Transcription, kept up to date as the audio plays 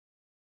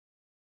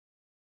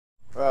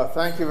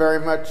Thank you very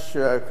much,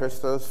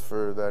 Christos,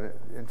 for that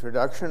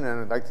introduction,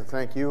 and I'd like to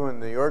thank you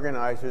and the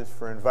organizers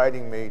for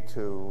inviting me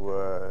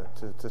to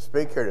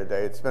speak here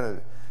today. It's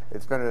been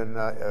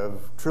a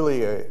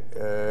truly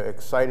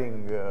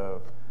exciting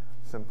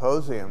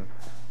symposium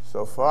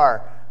so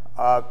far.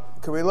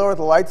 Can we lower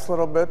the lights a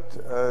little bit?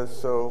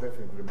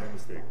 Definitely my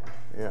mistake.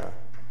 Yeah.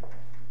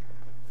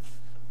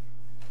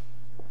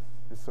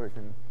 Just so we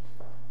can.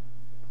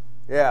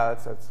 Yeah,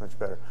 that's much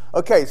better.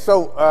 Okay,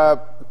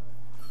 so.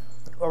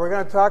 What we're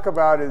going to talk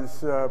about is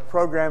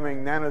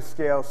programming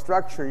nanoscale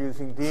structure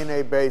using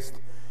DNA-based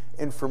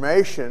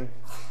information.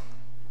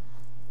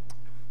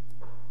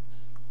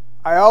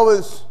 I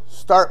always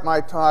start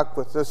my talk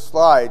with this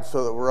slide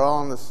so that we're all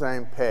on the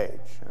same page,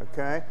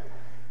 okay?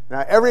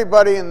 Now,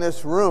 everybody in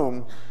this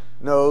room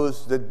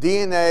knows that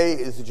DNA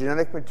is the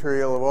genetic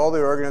material of all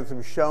the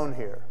organisms shown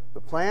here,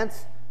 the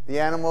plants, the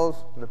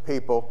animals, and the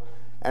people.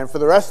 And for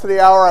the rest of the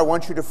hour, I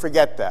want you to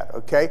forget that,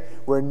 okay?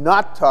 We're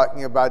not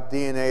talking about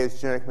DNA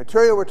as genetic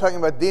material. We're talking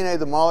about DNA,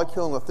 the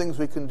molecule, and the things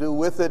we can do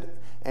with it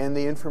and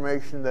the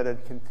information that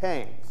it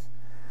contains.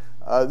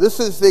 This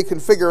is the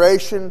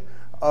configuration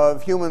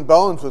of human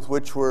bones with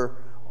which we're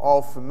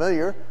all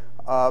familiar.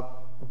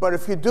 But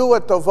if you do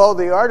what Deveau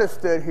the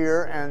artist did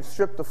here and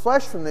strip the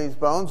flesh from these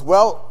bones,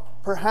 well,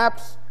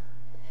 perhaps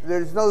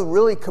there's no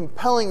really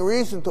compelling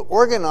reason to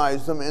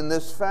organize them in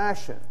this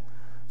fashion.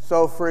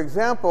 So, for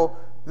example,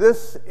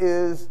 this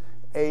is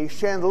a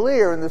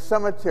chandelier in the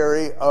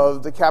cemetery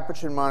of the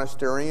Capuchin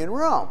Monastery in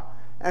Rome.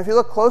 And if you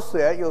look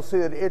closely at it, you'll see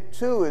that it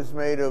too is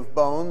made of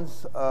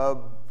bones,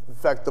 in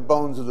fact, the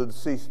bones of the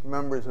deceased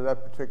members of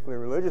that particular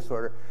religious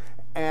order.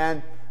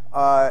 And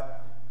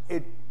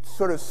it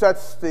sort of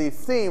sets the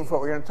theme for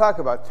what we're going to talk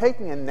about,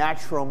 taking a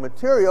natural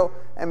material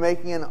and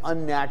making an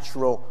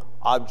unnatural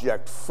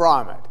object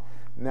from it.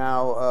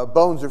 Now,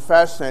 bones are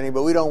fascinating,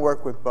 but we don't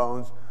work with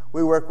bones.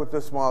 We work with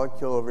this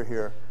molecule over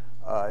here.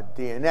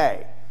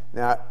 DNA.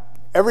 Now,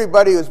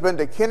 everybody who's been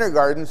to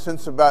kindergarten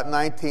since about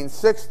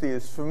 1960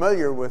 is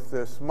familiar with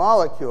this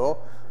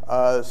molecule.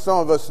 Some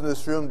of us in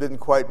this room didn't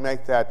quite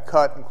make that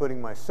cut, including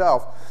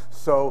myself.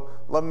 So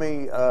let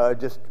me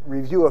just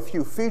review a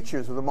few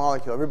features of the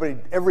molecule.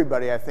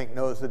 Everybody I think,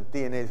 knows that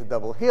DNA is a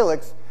double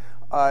helix.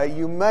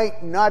 You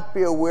might not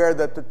be aware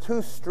that the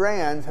two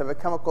strands have a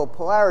chemical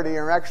polarity and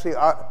are actually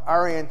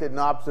oriented in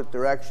opposite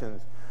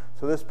directions.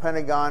 So this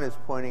pentagon is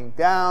pointing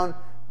down,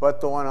 but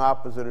the one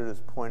opposite it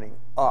is pointing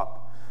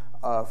up,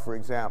 for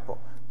example.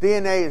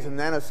 DNA is a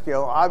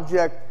nanoscale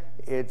object.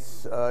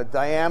 Its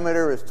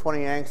diameter is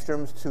 20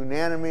 angstroms, 2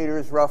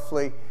 nanometers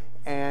roughly,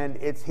 and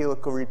its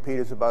helical repeat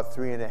is about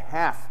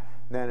 3.5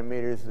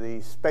 nanometers.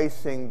 The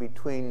spacing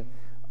between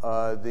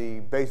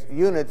the base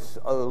units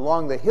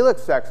along the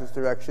helix axis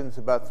direction is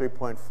about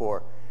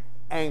 3.4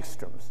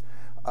 angstroms.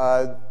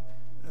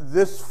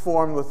 This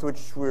form with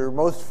which we're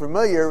most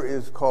familiar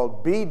is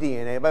called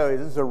bDNA. By the way,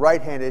 this is a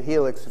right-handed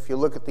helix. If you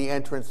look at the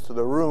entrance to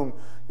the room,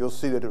 you'll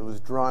see that it was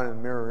drawn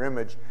in mirror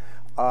image.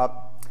 The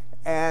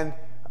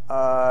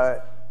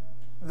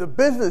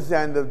business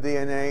end of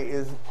DNA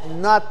is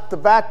not the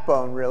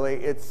backbone, really.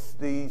 It's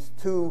these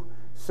two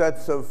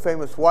sets of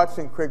famous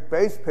Watson-Crick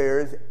base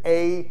pairs,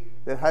 A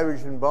that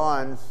hydrogen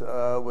bonds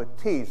with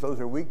T's. Those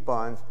are weak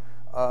bonds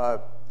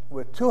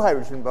with 2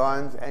 hydrogen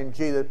bonds, and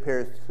G that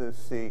pairs to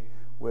C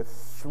with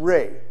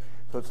 3.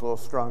 So it's a little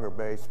stronger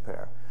base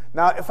pair.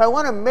 Now, if I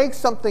want to make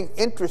something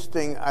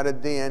interesting out of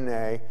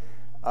DNA,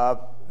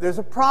 there's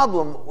a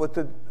problem with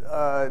the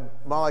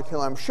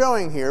molecule I'm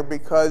showing here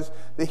because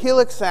the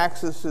helix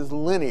axis is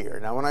linear.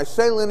 Now, when I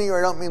say linear,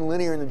 I don't mean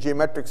linear in the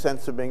geometric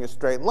sense of being a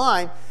straight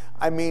line.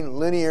 I mean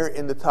linear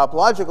in the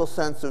topological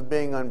sense of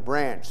being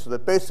unbranched. So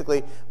that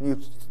basically, when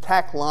you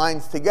tack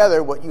lines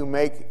together, what you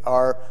make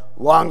are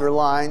longer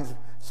lines.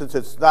 Since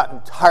it's not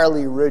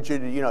entirely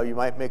rigid, you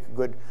might make a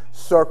good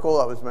circle,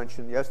 that was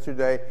mentioned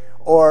yesterday,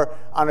 or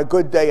on a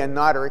good day a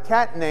knot or a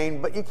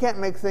catenane, but you can't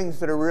make things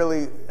that are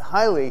really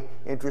highly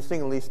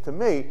interesting, at least to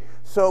me.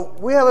 So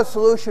we have a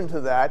solution to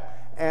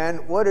that,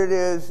 and what it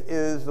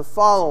is the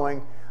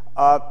following.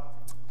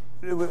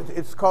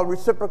 It's called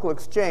reciprocal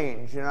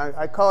exchange, and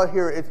I call it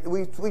here,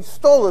 we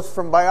stole this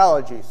from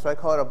biology, so I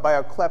call it a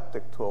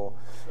biocleptic tool.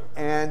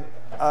 And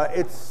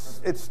it's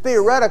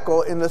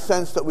theoretical in the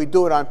sense that we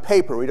do it on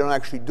paper. We don't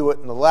actually do it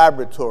in the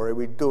laboratory.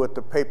 We do what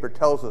the paper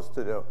tells us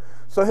to do.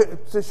 So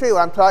to show you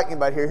what I'm talking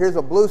about here, here's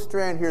a blue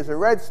strand, here's a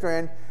red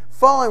strand.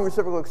 Following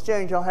reciprocal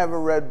exchange, I'll have a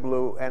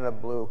red-blue and a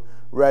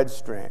blue-red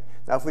strand.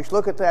 Now, if we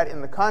look at that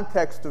in the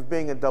context of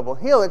being a double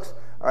helix,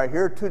 all right,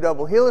 here are 2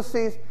 double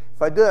helices.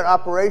 If I do that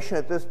operation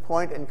at this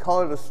point and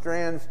color the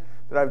strands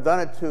that I've done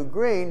it to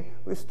green,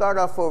 we start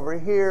off over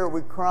here,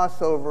 we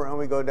cross over, and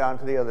we go down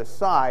to the other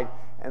side.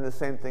 And the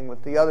same thing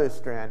with the other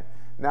strand.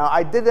 Now,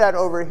 I did that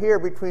over here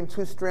between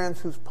 2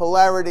 strands whose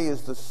polarity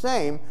is the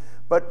same,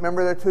 but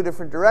remember they're 2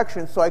 different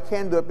directions, so I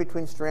can do it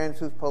between strands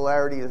whose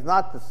polarity is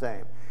not the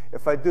same.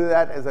 If I do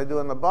that as I do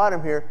on the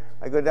bottom here,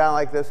 I go down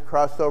like this,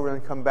 cross over,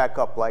 and come back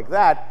up like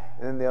that,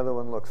 and then the other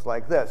one looks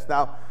like this.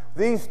 Now,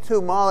 these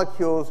two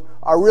molecules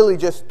are really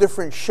just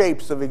different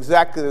shapes of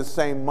exactly the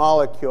same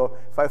molecule.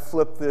 If I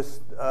flip this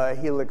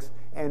helix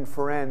end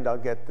for end, I'll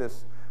get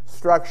this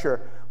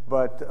structure.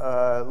 But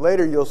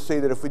later you'll see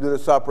that if we do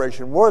this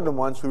operation more than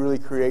once, we really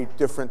create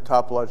different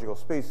topological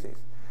species.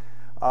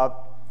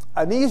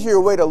 An easier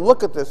way to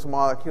look at this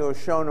molecule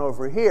is shown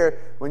over here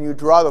when you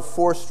draw the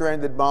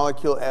four-stranded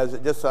molecule as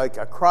just like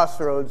a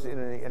crossroads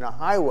in a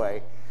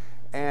highway.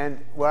 And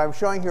what I'm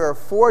showing here are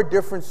four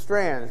different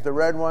strands, the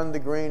red one, the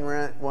green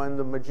one,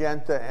 the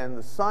magenta, and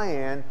the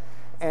cyan.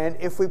 And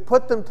if we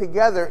put them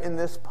together in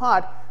this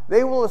pot,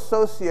 they will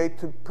associate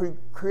to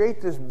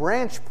create this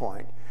branch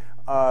point,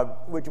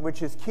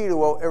 which is key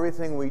to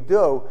everything we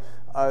do.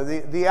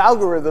 The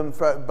algorithm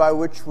by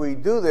which we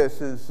do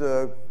this is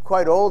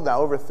quite old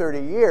now, over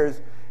 30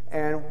 years.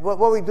 And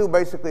what we do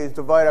basically is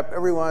divide up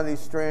every one of these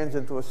strands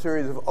into a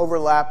series of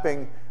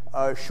overlapping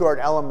short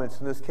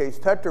elements, in this case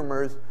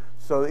tetramers.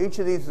 So each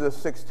of these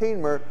is a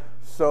 16mer,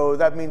 so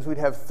that means we'd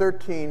have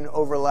 13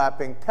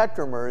 overlapping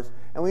tetramers.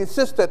 And we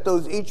insist that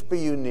those each be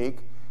unique,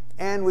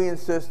 and we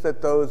insist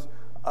that those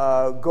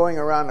going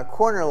around a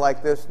corner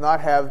like this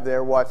not have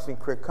their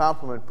Watson-Crick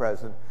complement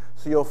present.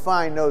 So you'll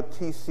find no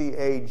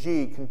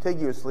TCAG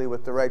contiguously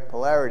with the right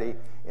polarity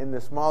in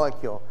this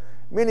molecule,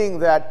 meaning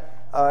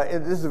that,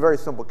 this is a very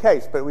simple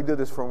case, but we do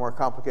this for more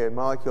complicated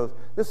molecules.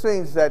 This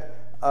means that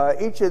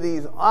each of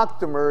these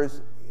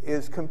octamers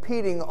is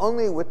competing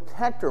only with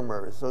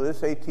tetramers. So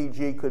this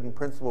ATG could in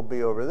principle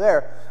be over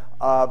there,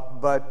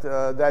 but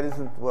that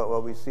isn't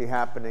what we see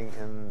happening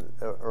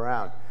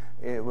around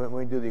when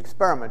we do the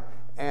experiment.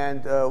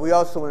 And we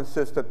also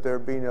insist that there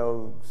be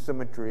no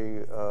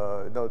symmetry,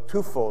 no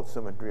twofold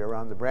symmetry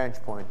around the branch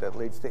point that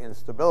leads to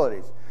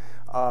instabilities.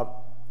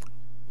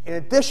 In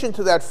addition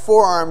to that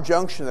four-arm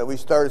junction that we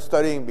started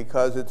studying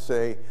because it's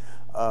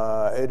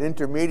an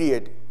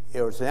intermediate,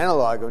 it's an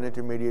analog of an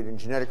intermediate in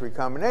genetic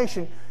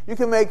recombination, you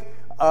can make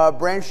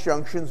branch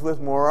junctions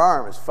with more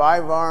arms,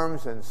 5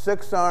 arms and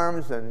 6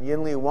 arms, and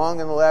Yinli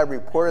Wang in the lab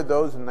reported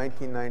those in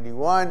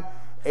 1991.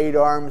 8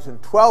 arms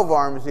and 12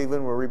 arms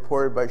even were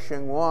reported by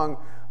Xing Wang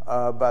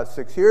about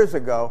 6 years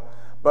ago.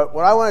 But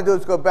what I want to do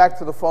is go back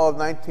to the fall of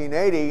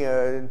 1980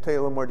 and tell you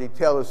a little more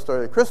detail of the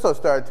story that Christo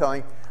started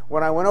telling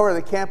when I went over to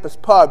the campus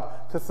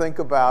pub to think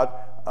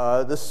about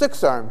the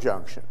 6-arm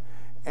junction.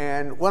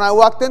 And when I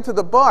walked into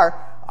the bar,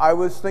 I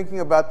was thinking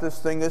about this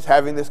thing as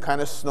having this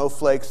kind of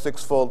snowflake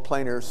 6-fold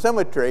planar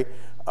symmetry.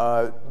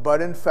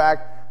 But in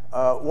fact,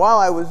 while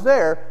I was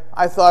there,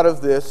 I thought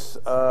of this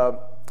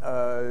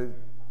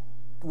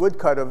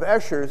woodcut of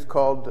Escher's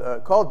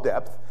called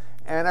depth.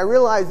 And I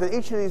realized that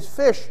each of these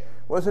fish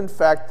was in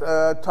fact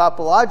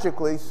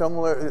topologically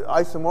similar,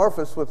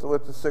 isomorphous with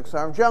the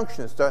 6-arm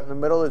junction. Start in the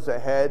middle is a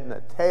head and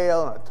a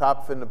tail, and a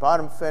top fin and a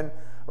bottom fin,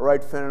 a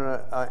right fin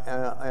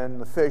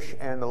and the fish,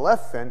 and the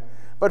left fin.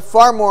 But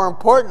far more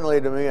importantly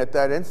to me at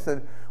that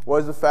instant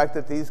was the fact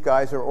that these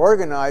guys are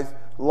organized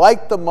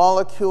like the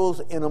molecules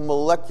in a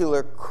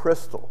molecular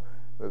crystal,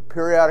 with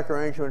periodic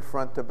arrangement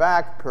front to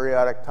back,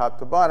 periodic top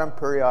to bottom,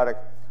 periodic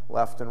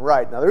left and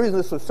right. Now, the reason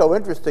this was so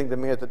interesting to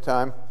me at the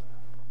time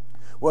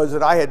was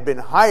that I had been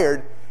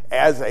hired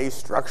as a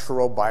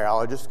structural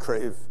biologist,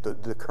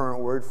 the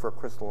current word for a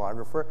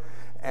crystallographer,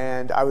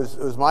 and it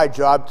was my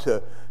job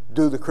to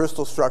do the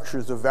crystal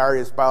structures of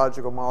various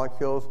biological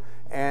molecules.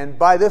 And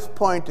by this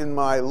point in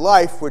my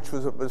life, which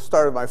was the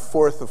start of my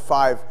 4th of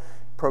 5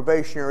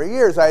 probationary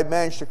years, I had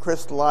managed to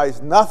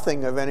crystallize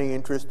nothing of any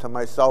interest to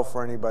myself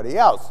or anybody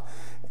else.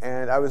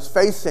 And I was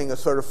facing a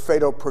sort of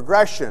fatal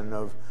progression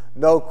of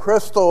no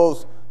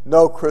crystals,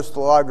 no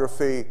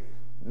crystallography,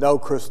 no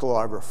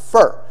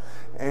crystallographer.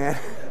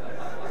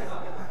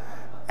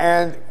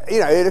 And you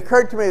know, it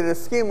occurred to me that a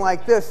scheme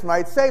like this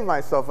might save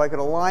myself. I could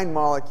align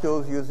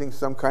molecules using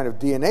some kind of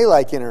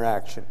DNA-like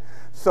interaction.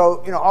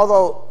 So, you know,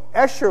 although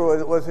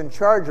Escher was in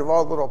charge of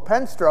all the little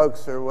pen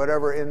strokes or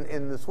whatever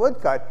in this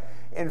woodcut,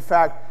 in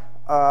fact,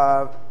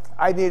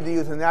 I needed to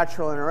use a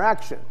natural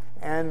interaction.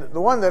 And the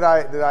one that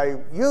I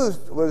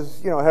used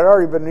was, you know, had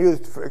already been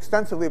used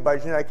extensively by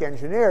genetic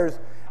engineers,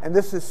 and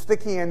this is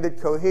sticky-ended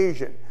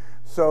cohesion.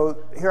 So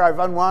here I've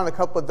unwound a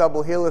couple of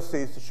double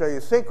helices to show you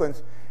a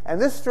sequence,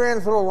 and this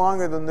strand's a little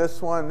longer than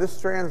this one, this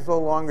strand's a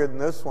little longer than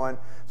this one.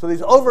 So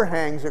these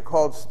overhangs are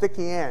called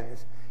sticky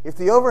ends. If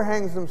the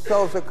overhangs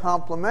themselves are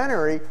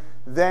complementary,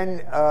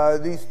 then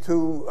these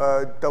two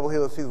double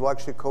helices will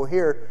actually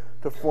cohere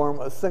to form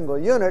a single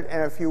unit.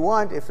 And if you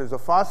want, if there's a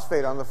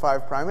phosphate on the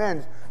 5'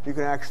 ends, you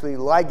can actually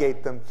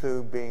ligate them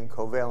to being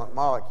covalent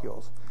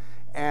molecules.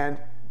 And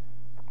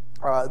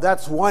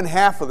that's one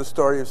half of the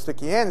story of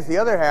sticky ends. The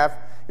other half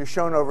is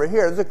shown over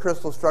here. This is a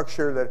crystal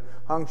structure that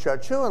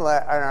Hongxia Chu in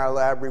our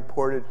lab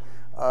reported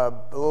a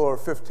little over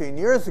 15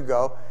 years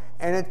ago.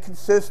 And it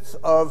consists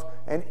of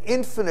an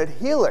infinite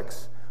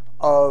helix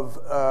of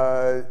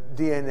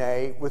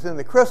DNA within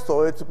the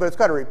crystal. But it's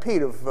got a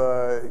repeat of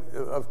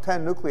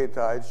 10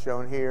 nucleotides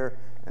shown here,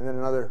 and then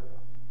another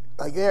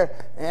like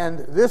there, and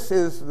this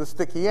is the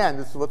sticky end.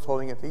 This is what's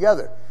holding it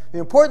together. The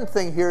important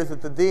thing here is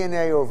that the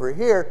DNA over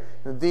here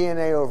and the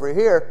DNA over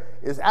here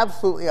is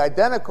absolutely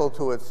identical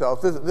to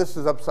itself. This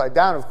is upside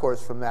down, of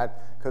course, from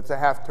that, because it's a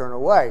half turn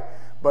away.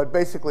 But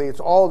basically, it's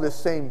all this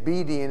same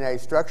bDNA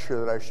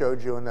structure that I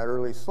showed you in that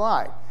early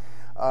slide.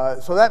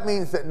 So that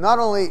means that not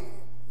only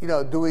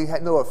do we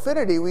know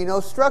affinity, we know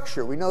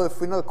structure. We know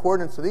if we know the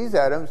coordinates of these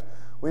atoms,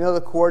 we know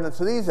the coordinates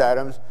of these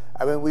atoms.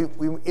 I mean,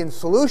 in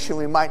solution,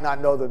 we might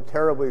not know them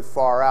terribly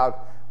far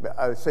out,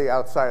 say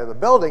outside of the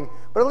building,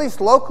 but at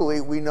least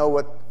locally, we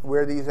know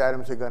where these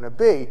atoms are going to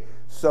be,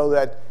 so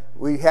that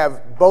we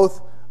have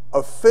both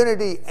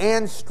affinity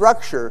and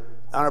structure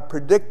on a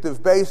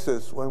predictive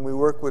basis when we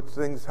work with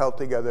things held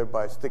together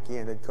by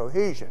sticky-ended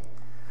cohesion.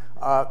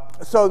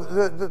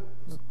 So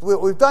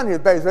what we've done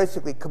here is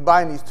basically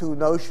combine these two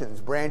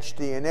notions, branch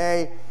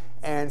DNA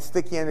and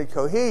sticky-ended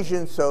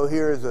cohesion. So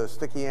here is a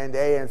sticky end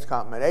A and its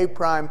complement A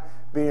prime,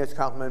 B and its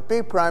complement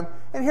B prime.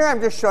 And here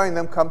I'm just showing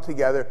them come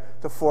together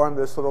to form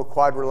this little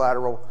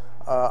quadrilateral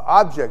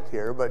object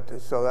here.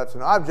 So that's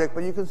an object.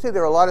 But you can see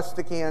there are a lot of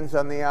sticky ends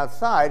on the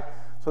outside.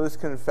 So this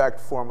can, in fact,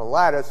 form a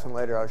lattice. And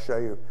later I'll show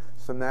you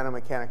some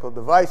nanomechanical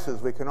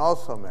devices we can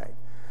also make.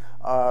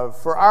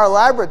 For our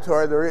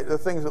laboratory, the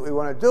things that we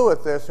want to do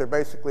with this are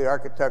basically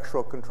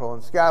architectural control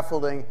and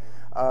scaffolding,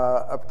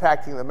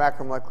 attacking the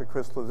macromolecular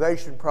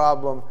crystallization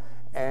problem,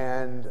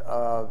 and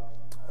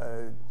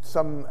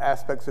some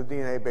aspects of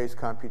DNA-based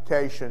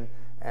computation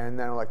and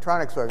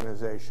nanoelectronics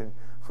organization.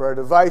 For our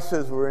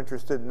devices, we're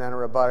interested in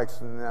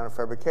nanorobotics and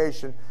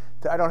nanofabrication.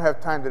 I don't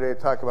have time today to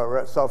talk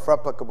about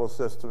self-replicable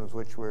systems,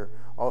 which we're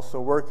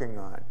also working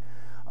on.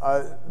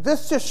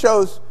 This just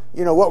shows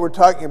what we're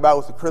talking about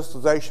with the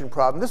crystallization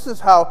problem. This is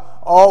how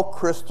all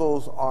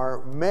crystals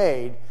are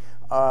made.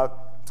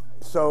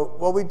 So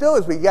what we do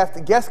is we have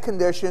to guess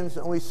conditions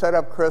and we set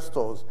up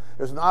crystals.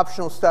 There's an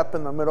optional step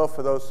in the middle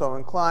for those so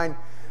inclined.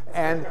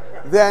 And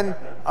then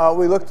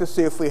we look to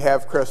see if we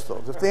have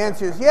crystals. If the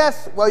answer is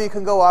yes, well, you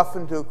can go off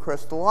and do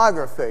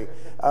crystallography.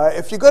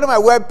 If you go to my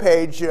web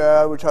page,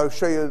 which I'll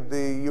show you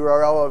the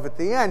URL of at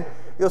the end,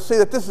 you'll see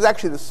that this is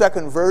actually the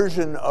second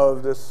version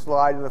of this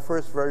slide. And the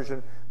first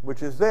version,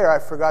 which is there, I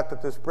forgot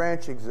that this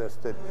branch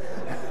existed.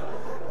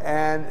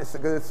 And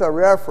it's so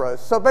rare for us.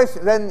 So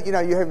basically, then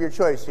you have your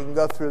choice. You can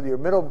go through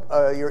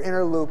your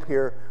inner loop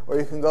here, or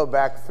you can go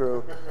back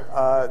through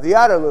the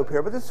outer loop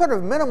here. But there's sort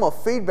of minimal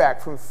feedback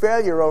from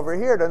failure over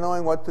here to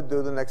knowing what to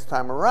do the next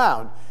time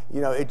around.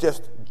 It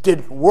just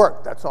didn't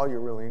work. That's all you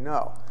really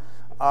know.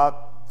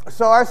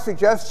 So our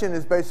suggestion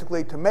is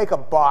basically to make a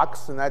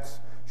box, and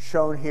that's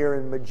shown here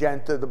in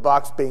magenta, the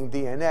box being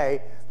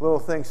DNA. Little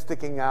things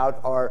sticking out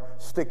are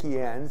sticky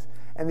ends.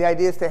 And the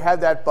idea is to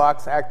have that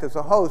box act as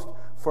a host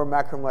for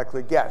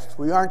macromolecular guests.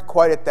 We aren't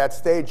quite at that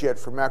stage yet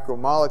for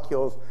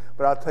macromolecules,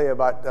 but I'll tell you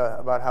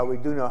about how we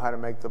do know how to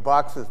make the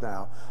boxes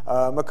now.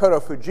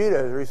 Makoto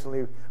Fujita has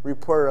recently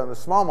reported on the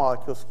small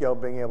molecule scale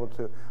being able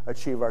to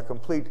achieve our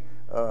complete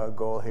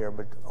goal here,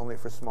 but only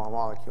for small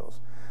molecules.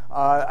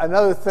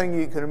 Another thing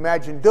you can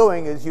imagine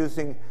doing is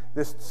using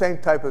this same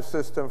type of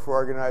system for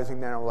organizing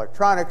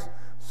nanoelectronics.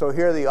 So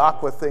here the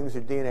aqua things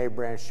are DNA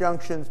branch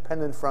junctions.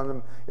 Pendant from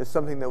them is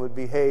something that would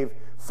behave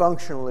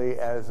functionally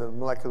as a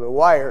molecular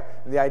wire.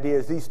 And the idea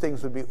is these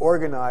things would be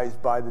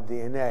organized by the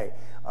DNA.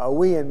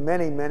 We and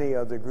many, many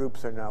other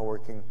groups are now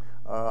working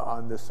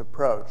on this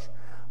approach.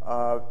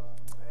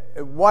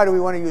 Why do we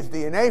want to use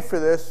DNA for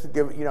this,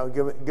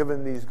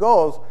 given these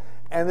goals?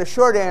 And the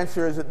short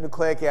answer is that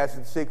nucleic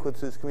acid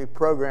sequences can be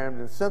programmed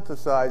and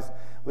synthesized,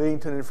 leading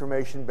to an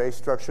information-based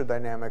structural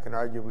dynamic and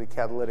arguably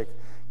catalytic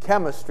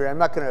chemistry.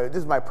 This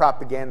is my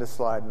propaganda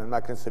slide, and I'm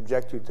not going to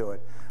subject you to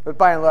it. But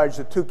by and large,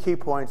 the two key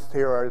points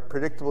here are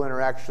predictable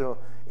intermolecular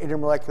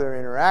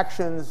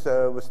interactions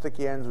with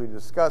sticky ends we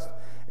discussed,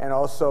 and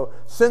also,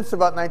 since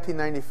about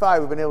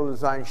 1995, we've been able to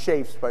design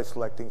shapes by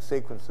selecting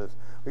sequences.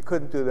 We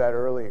couldn't do that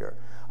earlier.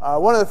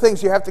 One of the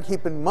things you have to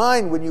keep in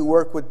mind when you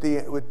work with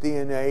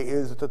DNA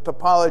is that the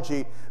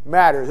topology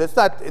matters.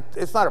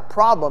 It's not a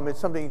problem. It's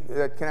something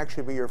that can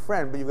actually be your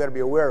friend, but you've got to be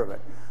aware of it.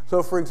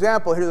 So for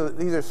example,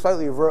 these are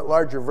slightly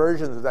larger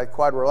versions of that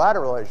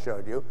quadrilateral I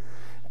showed you.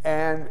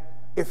 And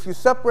if you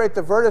separate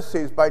the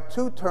vertices by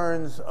 2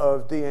 turns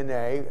of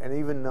DNA, an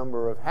even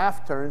number of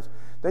half turns,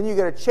 then you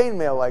get a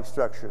chainmail-like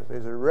structure.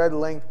 There's a red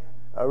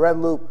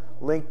loop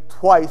linked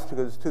twice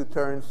because it's 2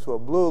 turns to a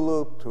blue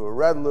loop, to a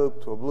red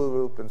loop, to a blue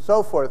loop, and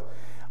so forth.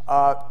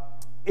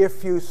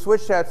 If you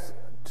switch that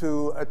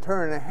to a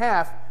turn and a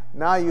half,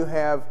 now you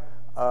have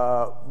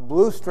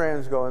blue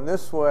strands going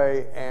this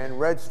way and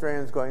red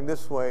strands going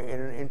this way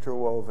in an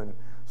interwoven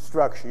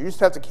structure. You just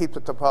have to keep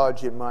the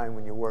topology in mind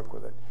when you work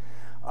with it.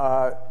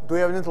 Do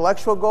we have an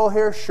intellectual goal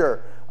here?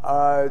 Sure.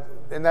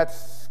 And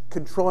that's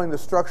controlling the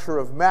structure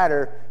of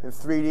matter in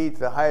 3D to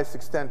the highest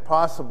extent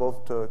possible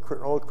to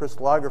an old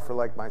crystallographer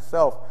like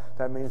myself.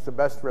 That means the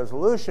best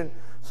resolution,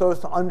 so as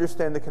to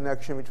understand the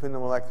connection between the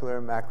molecular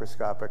and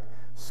macroscopic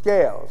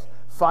scales.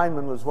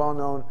 Feynman was well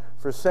known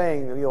for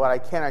saying, what I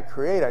cannot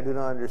create, I do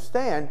not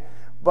understand.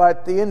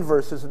 But the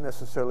inverse isn't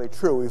necessarily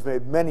true. We've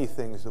made many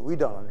things that we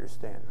don't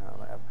understand in our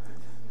lab.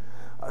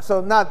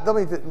 So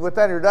with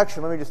that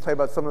introduction, let me just tell you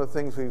about some of the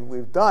things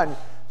we've done.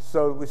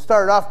 So we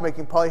started off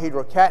making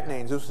polyhedral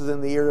catenanes. This was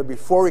in the era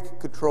before we could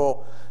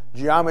control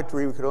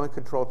geometry. We could only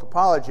control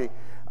topology.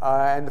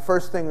 And the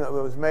first thing that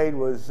was made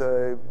was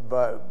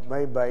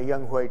made by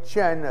Younghui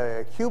Chen,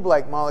 a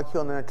cube-like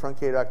molecule, and then a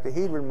truncated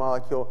octahedron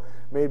molecule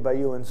made by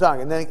Yu and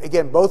Zhang. And then,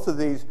 again, both of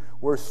these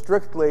were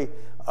strictly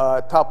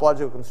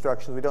topological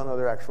constructions. We don't know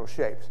their actual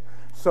shapes.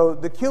 So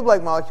the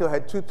cube-like molecule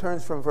had 2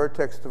 turns from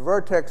vertex to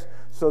vertex.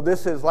 So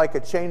this is like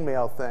a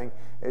chainmail thing.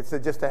 It's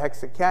just a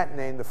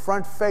hexacatenane. The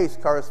front face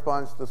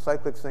corresponds to the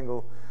cyclic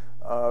single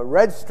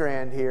red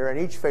strand here, and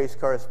each face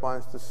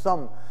corresponds to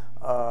some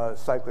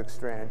cyclic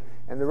strand.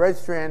 And the red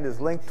strand is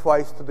linked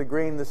twice to the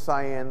green, the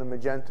cyan, the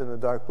magenta, and the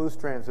dark blue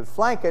strands that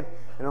flank it,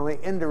 and only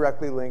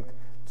indirectly linked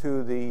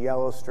to the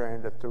yellow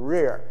strand at the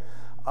rear.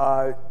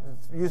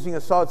 Using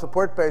a solid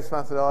support-based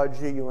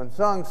methodology, Yu and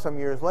Zhang, some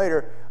years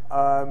later,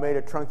 made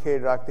a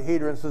truncated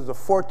octahedron. This is a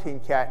 14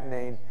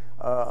 catenane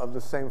of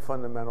the same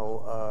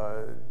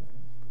fundamental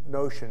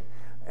notion.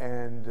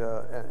 And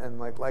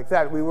like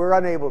that, we were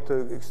unable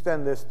to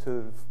extend this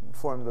to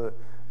form the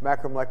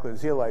macromolecular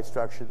zeolite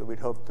structure that we'd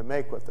hoped to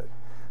make with it.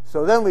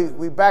 So then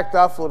we backed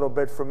off a little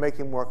bit from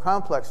making more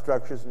complex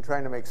structures and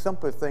trying to make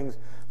simpler things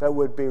that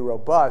would be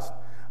robust.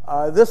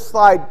 This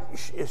slide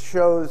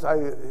shows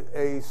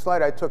a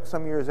slide I took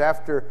some years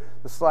after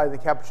the slide in the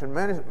Capuchin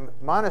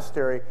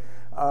Monastery.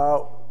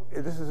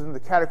 This is in the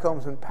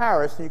catacombs in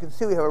Paris, and you can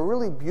see we have a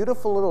really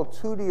beautiful little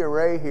 2D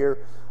array here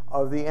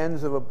of the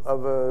ends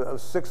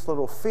of 6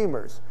 little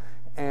femurs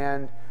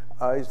and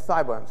these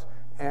thigh bones.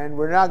 And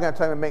we're now going to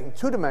talk about making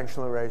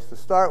 2-dimensional arrays to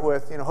start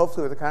with,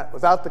 hopefully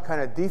without the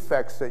kind of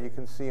defects that you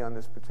can see on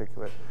this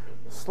particular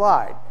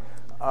slide.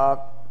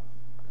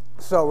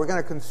 So we're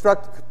going to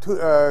construct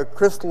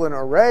crystalline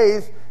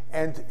arrays,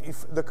 and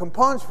the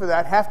components for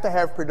that have to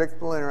have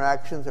predictable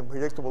interactions and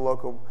predictable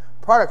local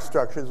product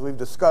structures we've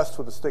discussed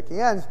with the sticky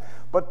ends.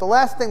 But the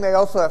last thing they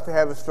also have to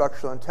have is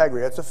structural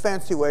integrity. That's a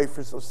fancy way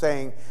for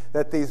saying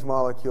that these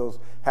molecules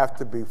have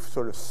to be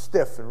sort of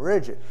stiff and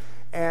rigid.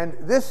 And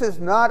this is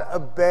not a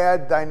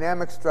bad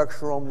dynamic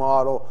structural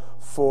model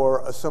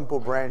for a simple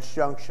branch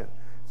junction.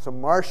 It's a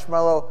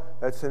marshmallow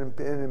that's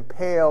been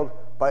impaled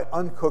by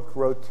uncooked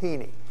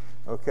rotini.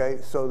 Okay,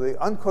 so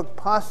the uncooked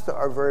pasta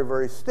are very,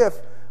 very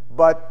stiff,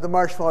 but the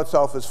marshmallow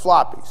itself is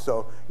floppy.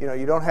 So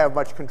you don't have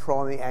much control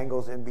on the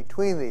angles in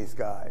between these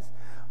guys.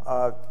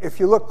 If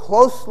you look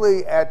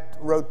closely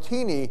at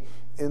rotini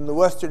in the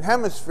Western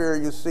Hemisphere,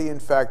 you see, in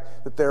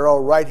fact, that they're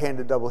all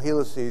right-handed double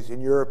helices.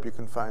 In Europe, you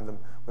can find them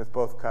with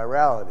both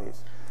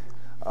chiralities.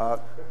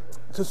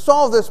 To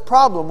solve this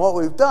problem, what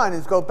we've done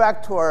is go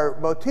back to our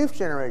motif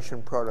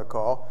generation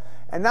protocol,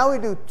 and now we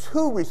do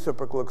 2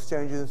 reciprocal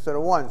exchanges instead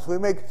of 1. So we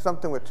make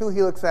something with 2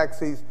 helix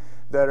axes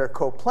that are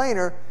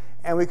coplanar,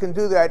 and we can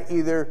do that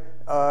either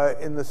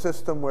in the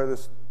system where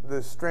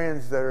the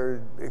strands that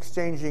are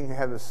exchanging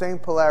have the same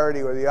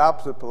polarity or the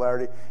opposite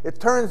polarity. It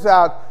turns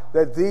out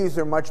that these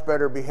are much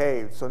better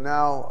behaved. So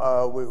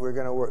now we're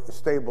going to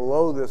stay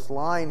below this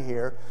line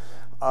here.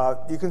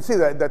 You can see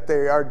that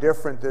they are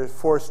different. There's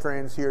 4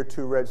 strands here,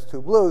 2 reds,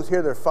 2 blues.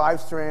 Here there are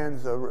 5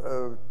 strands,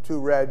 2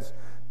 reds,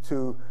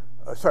 2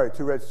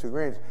 reds, 2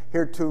 greens.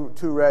 Here 2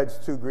 reds,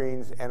 2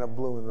 greens, and a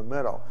blue in the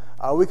middle.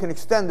 We can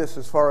extend this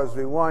as far as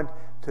we want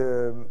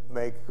to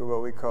make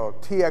what we call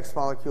TX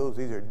molecules.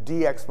 These are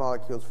DX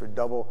molecules for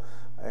double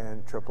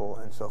and triple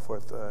and so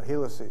forth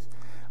helices.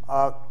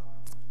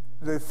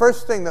 The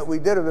first thing that we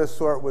did of this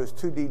sort was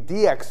 2D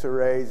DX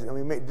arrays, and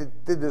we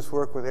did this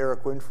work with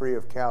Eric Winfrey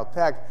of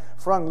Caltech.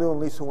 Frank Liu and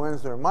Lisa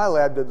Wensler in my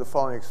lab did the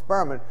following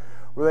experiment,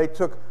 where they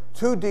took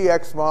 2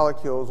 DX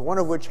molecules, one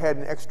of which had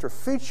an extra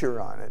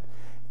feature on it,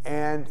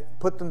 and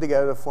put them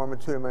together to form a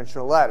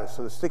 2-dimensional lattice.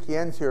 So the sticky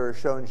ends here are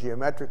shown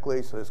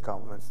geometrically, so this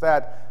complements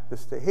that,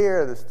 this to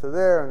here, this to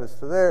there, and this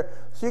to there.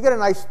 So you get a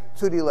nice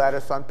 2D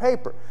lattice on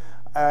paper.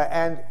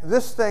 And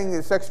this thing,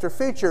 this extra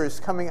feature,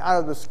 is coming out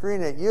of the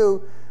screen at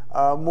you.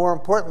 More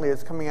importantly,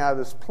 it's coming out of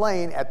this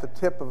plane at the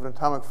tip of an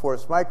atomic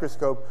force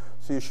microscope,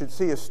 so you should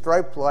see a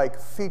stripe-like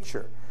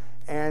feature.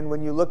 And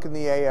when you look in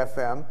the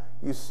AFM,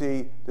 you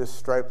see this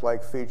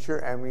stripe-like feature.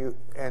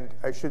 And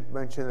I should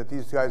mention that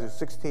these guys are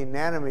 16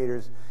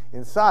 nanometers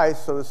in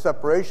size, so the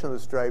separation of the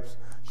stripes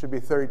should be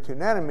 32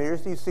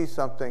 nanometers. You see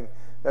something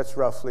that's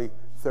roughly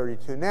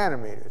 32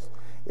 nanometers.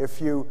 If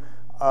you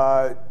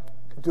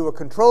do a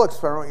control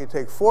experiment, you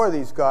take 4 of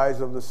these guys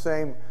of the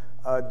same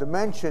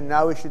dimension,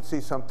 now we should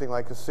see something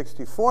like a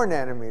 64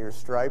 nanometer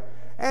stripe,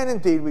 and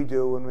indeed we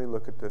do when we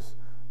look at this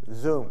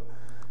zoom.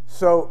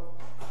 So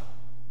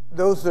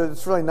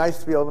it's really nice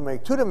to be able to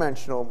make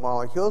 2-dimensional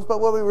molecules,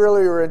 but what we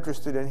really are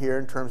interested in here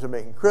in terms of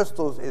making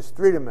crystals is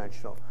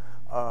 3-dimensional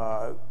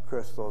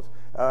crystals.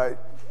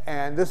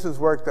 And this is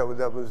work that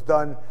was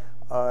done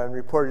and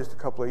reported just a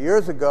couple of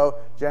years ago.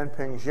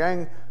 Jianping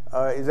Zheng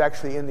is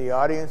actually in the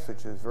audience,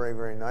 which is very,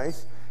 very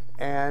nice.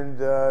 And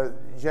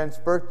Jens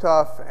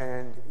Bergtoff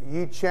and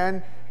Yi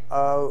Chen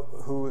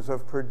who was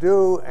of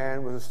Purdue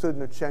and was a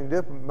student of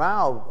Chengde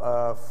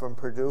Mao from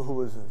Purdue, who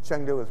was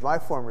Chengde was my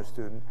former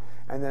student,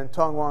 and then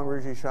Tong Wang,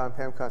 Ruji Shah, and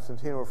Pam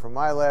Constantino were from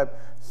my lab.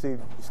 Steve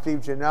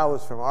Janelle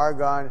was from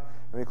Argonne,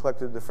 and we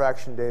collected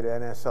diffraction data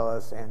at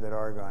NSLS and at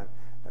Argonne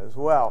as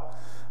well.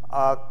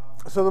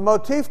 So the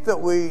motif that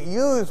we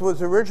used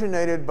was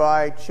originated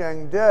by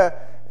Chengde,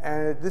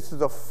 and this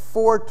is a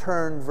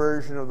 4-turn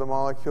version of the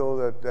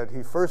molecule that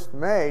he first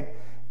made.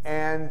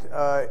 And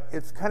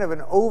it's kind of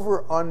an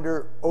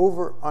over-under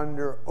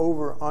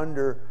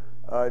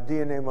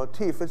DNA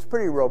motif. It's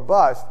pretty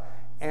robust.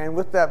 And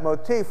with that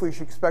motif, we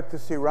should expect to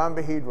see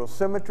rhombohedral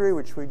symmetry,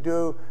 which we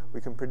do.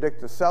 We can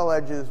predict the cell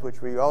edges,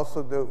 which we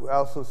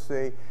also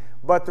see.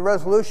 But the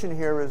resolution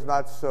here is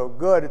not so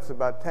good. It's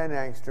about 10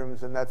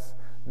 angstroms, and that's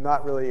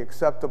not really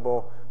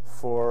acceptable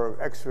for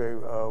X-ray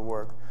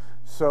work.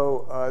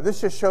 So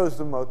this just shows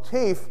the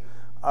motif.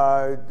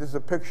 This is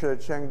a picture that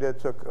Chengde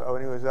took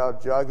when he was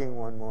out jogging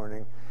one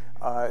morning.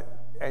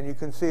 And you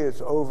can see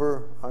it's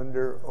over,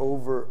 under,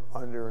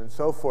 and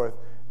so forth.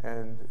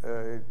 And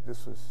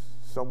this was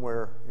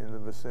somewhere in the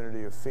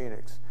vicinity of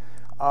Phoenix.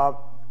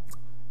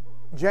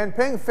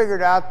 Jianping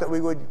figured out that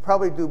we would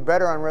probably do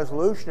better on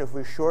resolution if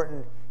we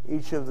shortened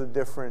each of the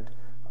different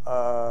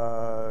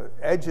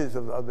edges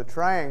of the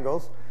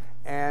triangles.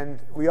 And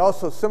we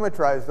also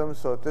symmetrized them,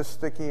 so at this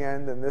sticky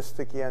end and this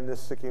sticky end,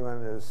 this sticky end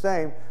are the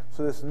same.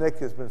 So this nick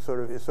has been sort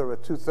of a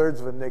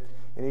 2/3 of a nick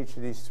in each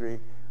of these 3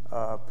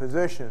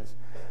 positions.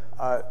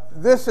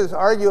 This is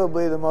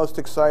arguably the most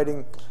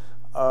exciting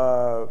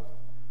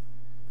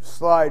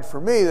slide for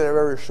me that I've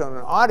ever shown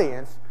an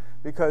audience,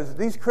 because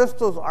these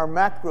crystals are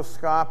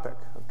macroscopic.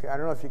 Okay, I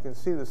don't know if you can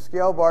see the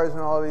scale bars in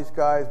all of these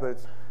guys, but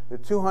it's the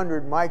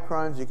 200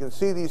 microns. You can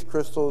see these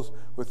crystals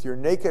with your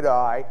naked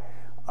eye.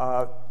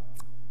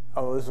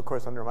 Oh, this is, of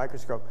course, under a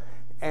microscope.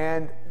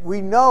 And we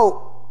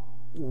know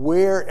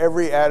where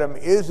every atom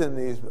is in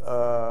these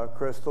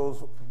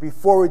crystals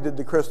before we did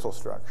the crystal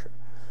structure.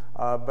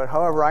 But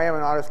however, I am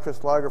an honest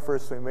crystallographer,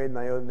 so we made an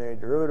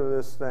iodinated derivative of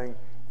this thing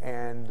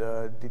and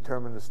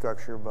determined the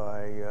structure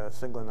by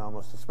single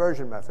anomalous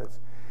dispersion methods.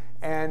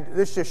 And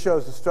this just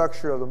shows the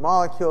structure of the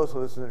molecule.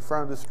 So this is in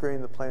front of the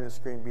screen, the plane of the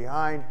screen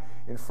behind,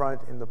 in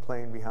front, in the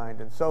plane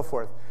behind, and so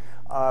forth.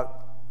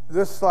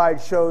 This slide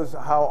shows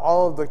how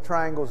all of the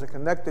triangles are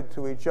connected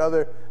to each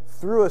other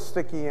through a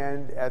sticky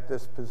end at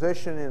this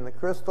position in the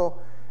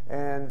crystal.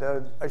 And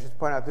I should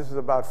point out, this is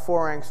about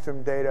 4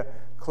 angstrom data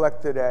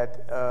collected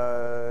at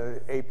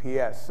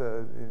APS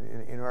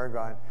in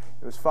Argonne.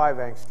 It was 5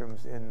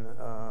 angstroms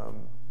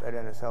at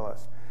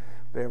NSLS.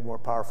 They have a more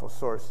powerful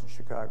source in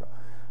Chicago.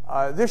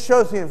 This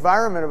shows the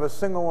environment of a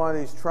single one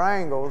of these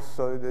triangles,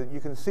 so that you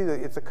can see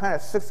that it's a kind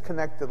of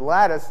 6-connected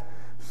lattice.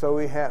 So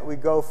we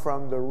go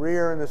from the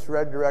rear in this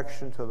red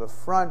direction to the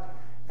front,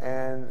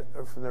 and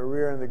from the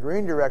rear in the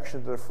green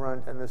direction to the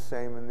front, and the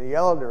same in the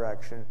yellow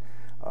direction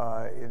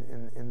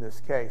in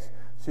this case.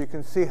 So you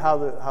can see how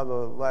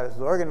the lattice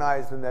is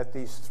organized, and that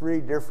these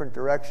 3 different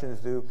directions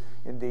do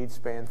indeed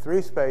span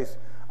 3 space.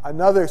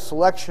 Another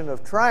selection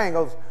of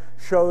triangles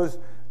shows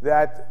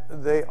that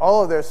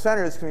all of their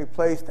centers can be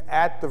placed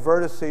at the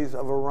vertices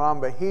of a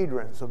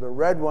rhombohedron. So the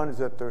red one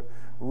is at the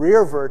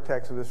rear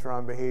vertex of this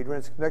rhombohedron.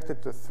 It's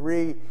connected to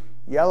 3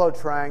 yellow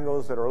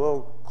triangles that are a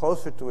little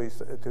closer to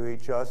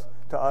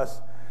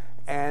us,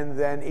 and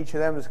then each of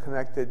them is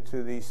connected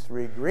to these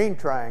 3 green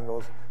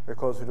triangles that are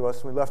closer to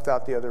us. And we left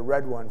out the other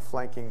red one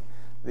flanking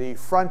the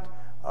front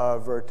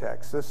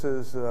vertex. This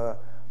is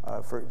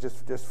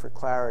just for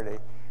clarity.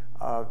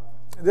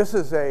 This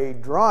is a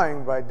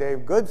drawing by Dave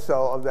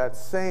Goodsell of that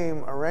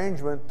same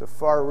arrangement, the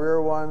far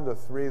rear one, the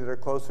 3 that are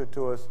closer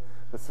to us,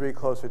 the 3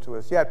 closer to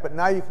us yet. But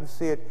now you can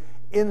see it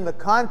in the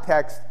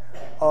context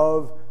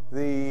of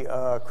the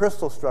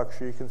crystal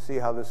structure. You can see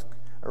how this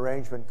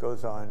arrangement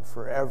goes on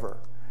forever.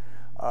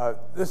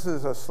 This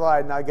is a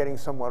slide now getting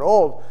somewhat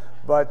old,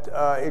 but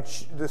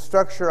the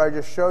structure I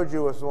just showed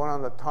you was the one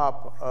on the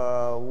top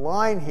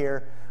line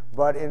here.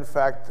 But in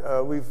fact,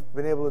 we've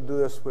been able to do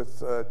this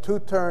with 2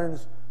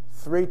 turns,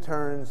 3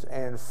 turns,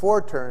 and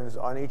 4 turns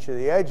on each of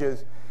the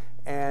edges.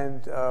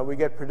 And we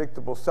get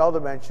predictable cell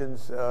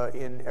dimensions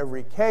in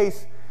every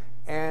case.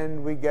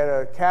 And we get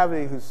a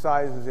cavity whose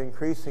size is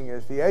increasing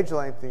as the edge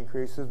length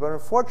increases. But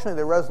unfortunately,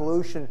 the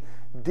resolution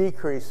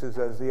decreases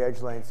as the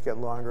edge lengths get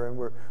longer. And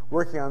we're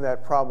working on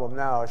that problem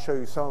now. I'll show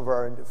you some of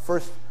our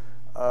first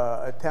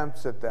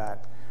attempts at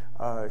that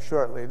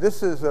shortly.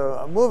 This is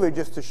a movie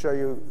just to show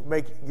you,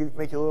 make you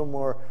a little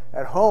more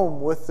at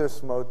home with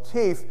this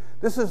motif.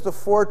 This is the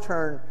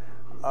 4-turn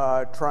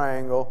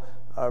triangle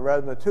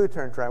rather than the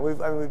 2-turn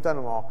triangle. We've done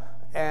them all.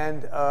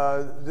 And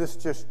this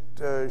just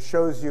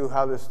shows you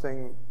how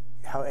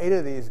how 8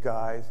 of these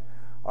guys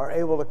are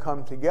able to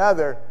come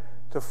together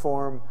to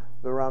form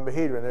the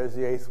rhombohedron. There's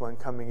the 8th one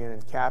coming in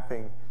and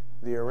capping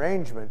the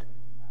arrangement.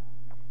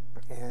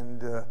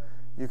 And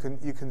you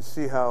can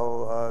see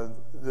how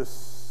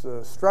this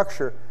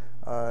structure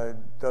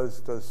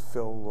does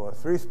fill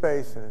 3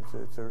 space, and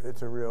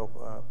it's a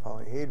real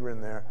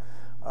polyhedron there.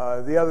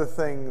 The other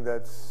thing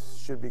that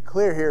should be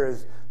clear here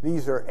is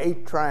these are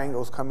 8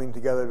 triangles coming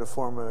together to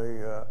form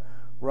a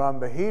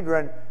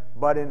rhombohedron,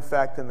 but in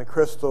fact in the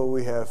crystal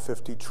we have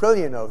 50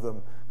 trillion of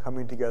them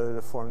coming together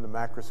to form the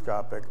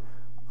macroscopic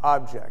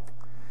object.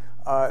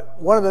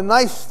 One of the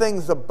nice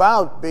things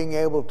about being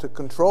able to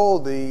control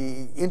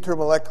the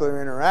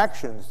intermolecular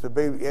interactions, to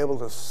be able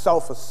to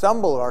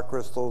self-assemble our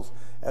crystals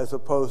as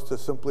opposed to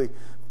simply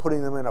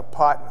putting them in a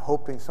pot and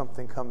hoping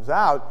something comes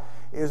out,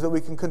 is that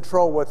we can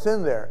control what's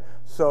in there.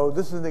 So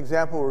this is an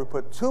example where we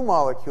put 2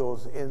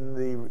 molecules in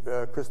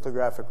the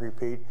crystallographic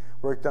repeat,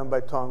 work done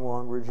by Tong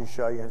Wang, Ruji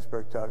Shah, Jens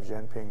Berchtolf,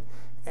 Zhenping,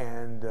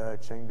 and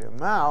Chengde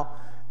Mao.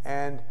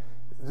 And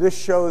this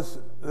shows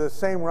the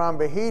same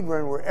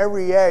rhombohedron where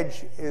every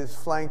edge is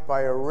flanked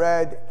by a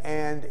red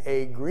and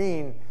a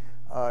green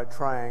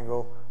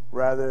triangle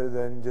rather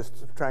than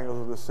just triangles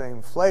of the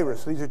same flavor.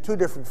 So these are 2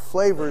 different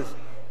flavors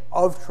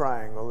of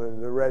triangle.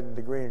 The red and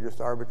the green are just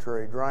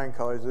arbitrary drawing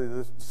colors.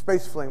 The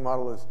space filling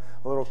model is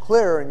a little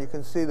clearer, and you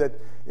can see that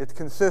it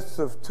consists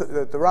of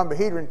that the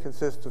rhombohedron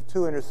consists of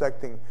 2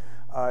 intersecting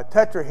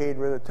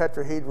tetrahedra. The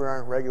tetrahedra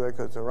aren't regular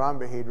because it's a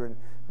rhombohedron,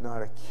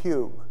 not a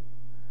cube.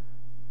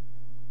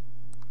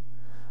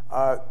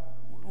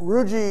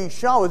 Ruji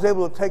Shah was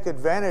able to take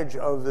advantage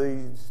of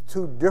these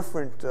 2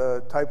 different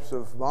types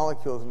of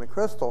molecules in the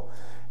crystal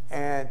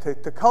and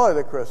to color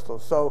the crystal.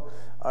 So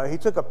he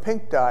took a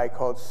pink dye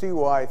called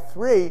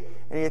CY3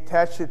 and he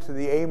attached it to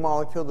the A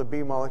molecule, the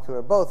B molecule,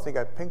 or both. They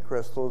got pink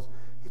crystals.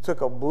 He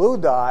took a blue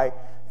dye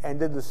and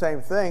did the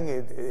same thing,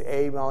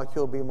 A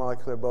molecule, B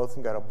molecule, or both,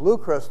 and got a blue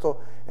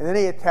crystal. And then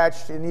he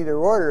attached in either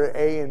order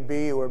A and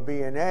B or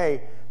B and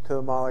A to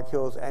the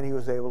molecules, and he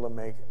was able to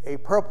make a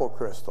purple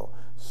crystal.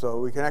 So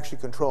we can actually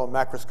control a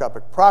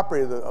macroscopic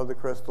property of the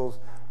crystals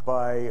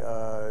by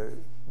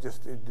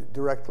just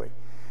directly.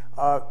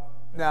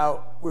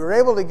 Now, we were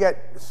able to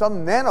get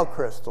some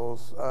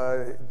nanocrystals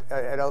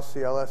at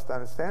LCLS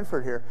down at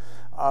Stanford here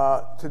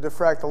to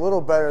diffract a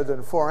little better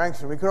than 4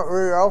 angstrom. We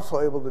were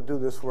also able to do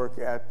this work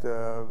at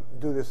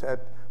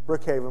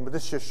Brookhaven, but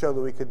this just showed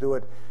that we could do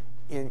it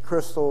in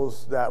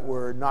crystals that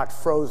were not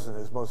frozen,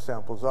 as most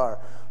samples are.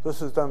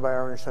 This is done by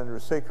Arun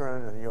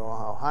Chandrasekharan and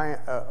Joel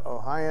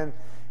Ohayan,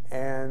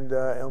 and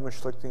Ilma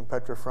Schlichting,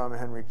 Petra Fromm, and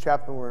Henry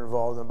Chapman were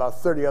involved, and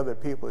about 30 other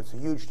people. It's a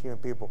huge team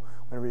of people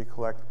whenever you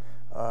collect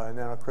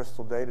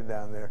nanocrystal data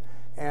down there.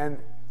 And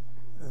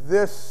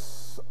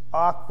this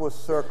aqua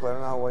circle, I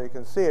don't know how well you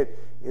can see it,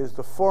 is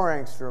the 4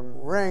 angstrom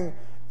ring.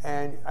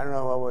 And I don't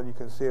know how well you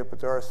can see it, but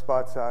there are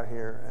spots out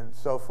here and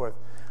so forth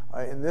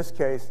in this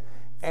case.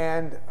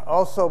 And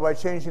also by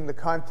changing the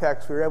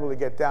context, we were able to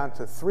get down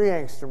to 3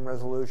 angstrom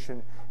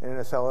resolution in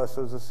NSLS.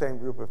 It was the same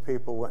group of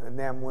people.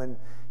 Nam Nguyen,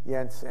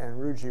 Jens, and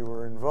Ruji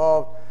were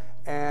involved.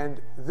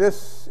 And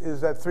this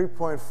is that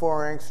 3.4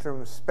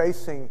 angstrom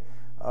spacing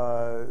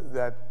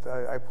that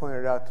I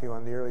pointed out to you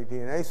on the early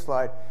DNA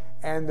slide.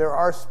 And there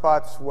are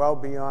spots well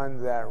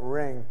beyond that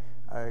ring.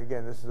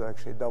 Again, this is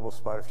actually a double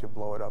spot if you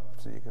blow it up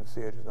so you can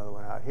see it. There's another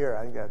one out here.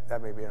 I think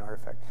that may be an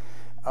artifact.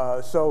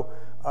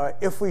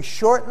 If we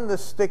shorten the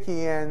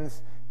sticky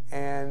ends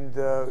and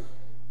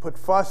put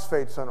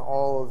phosphates on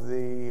all of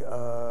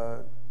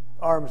the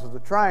arms of the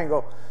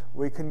triangle,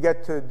 we can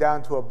get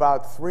down to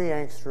about 3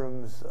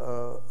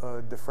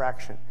 angstroms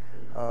diffraction.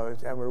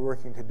 And we're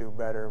working to do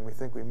better, and we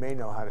think we may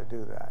know how to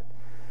do that.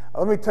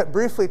 Let me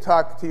briefly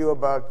talk to you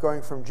about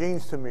going from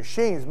genes to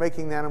machines,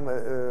 making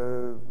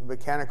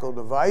nanomechanical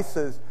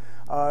devices.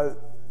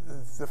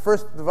 The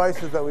first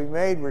devices that we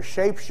made were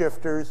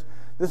shapeshifters.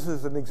 This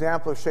is an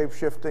example of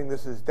shapeshifting.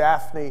 This is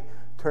Daphne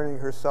turning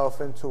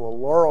herself into a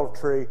laurel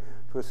tree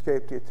to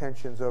escape the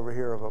attentions over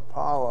here of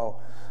Apollo.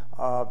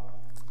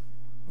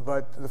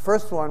 But the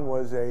first one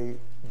was a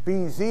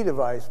BZ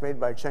device made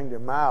by Chengde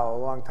Mao a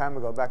long time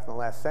ago, back in the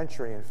last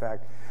century, in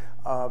fact,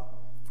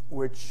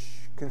 which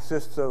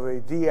consists of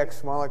a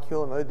DX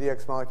molecule, another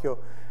DX molecule,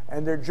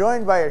 and they're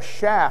joined by a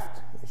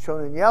shaft,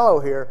 shown in yellow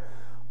here,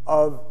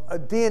 of a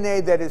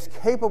DNA that is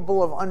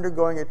capable of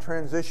undergoing a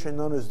transition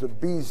known as the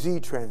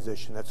BZ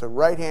transition. That's a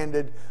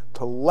right-handed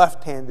to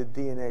left-handed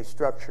DNA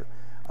structure.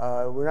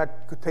 We're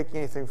not taking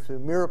anything from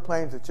the mirror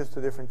planes, it's just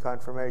a different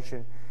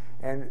conformation.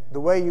 And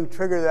the way you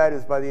trigger that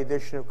is by the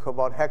addition of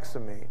cobalt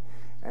hexamine.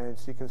 And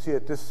so you can see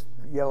that this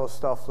yellow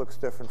stuff looks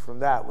different from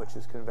that, which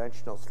is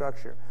conventional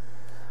structure.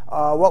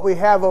 What we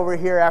have over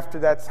here after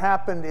that's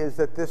happened is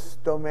that this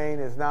domain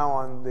is now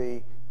on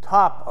the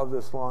top of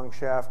this long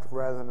shaft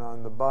rather than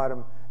on the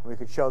bottom. And we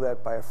could show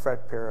that by a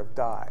fret pair of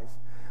dyes.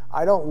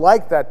 I don't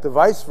like that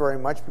device very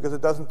much because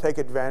it doesn't take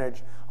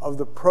advantage of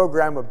the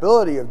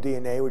programmability of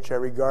DNA, which I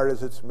regard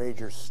as its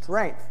major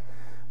strength.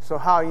 So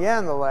Hao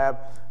Yan, the lab,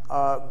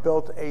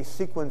 built a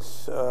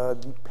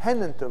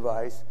sequence-dependent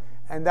device,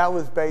 and that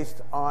was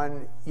based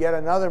on yet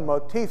another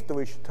motif that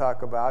we should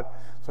talk about.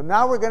 So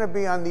now we're going to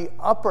be on the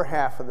upper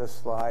half of this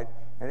slide,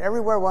 and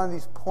everywhere one of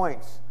these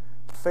points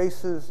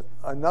faces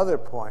another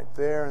point,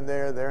 there and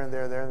there, there and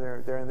there, there and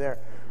there, there and there.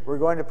 We're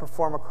going to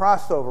perform a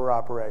crossover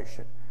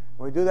operation.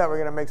 When we do that, we're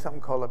going to make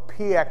something called a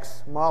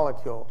PX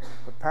molecule,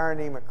 a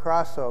paranemic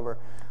crossover.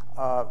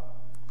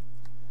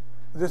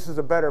 this is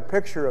a better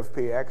picture of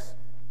PX.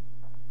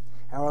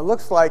 And what it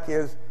looks like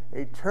is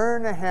a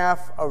turn and a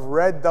half of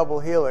red double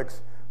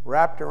helix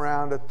wrapped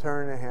around a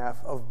turn and a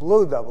half of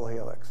blue double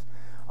helix.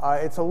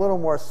 It's a little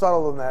more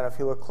subtle than that. If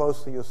you look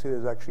closely, you'll see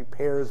there's actually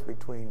pairs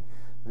between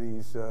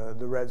these, the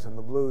reds and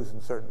the blues in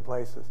certain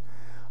places.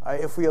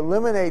 If we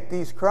eliminate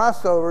these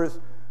crossovers,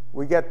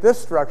 we get this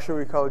structure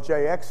we call a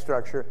JX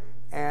structure,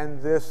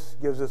 and this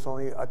gives us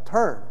only a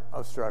turn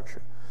of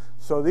structure.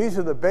 So these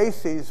are the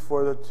bases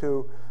for the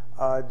two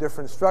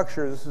different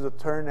structures. This is a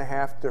turn and a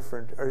half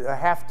different, or a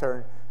half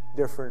turn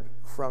different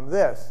from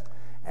this.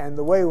 And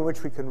the way in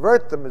which we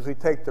convert them is we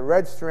take the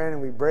red strand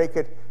and we break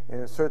it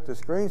and insert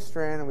this green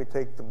strand, and we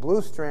take the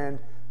blue strand,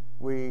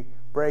 we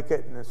break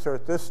it and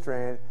insert this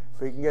strand.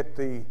 If we can get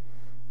the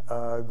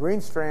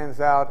green strands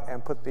out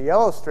and put the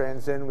yellow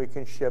strands in, we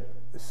can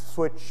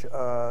switch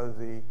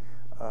the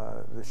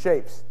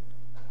shapes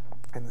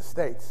and the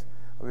states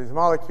of these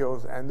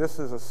molecules. And this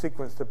is a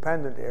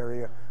sequence-dependent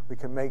area. We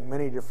can make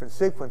many different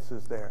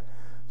sequences there.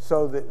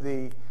 So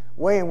the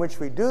way in which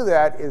we do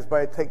that is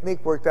by a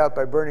technique worked out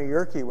by Bernie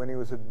Yerke when he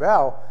was at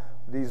Bell.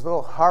 These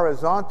little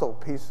horizontal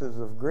pieces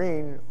of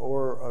green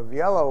or of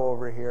yellow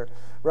over here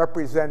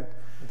represent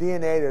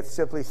DNA that's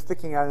simply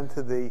sticking out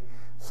into the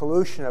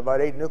solution,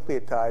 about 8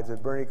 nucleotides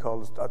that Bernie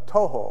calls a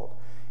toehold.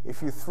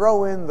 If you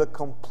throw in the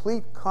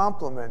complete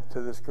complement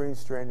to this green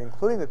strand,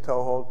 including the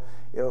toehold,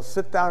 it'll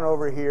sit down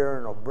over here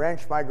and it'll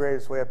branch migrate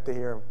its way up to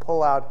here and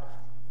pull out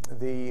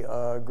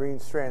the green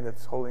strand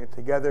that's holding it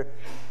together.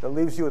 That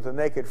leaves you with a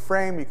naked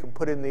frame. You can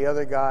put in the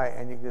other guy,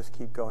 and you can just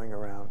keep going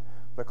around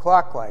the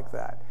clock like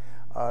that.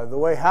 The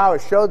way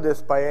Howard showed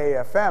this by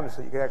AFM,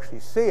 so you could actually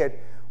see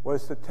it,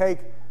 was to take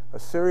a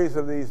series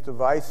of these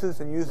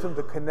devices and use them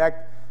to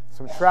connect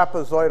some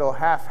trapezoidal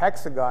half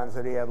hexagons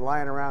that he had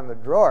lying around the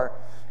drawer.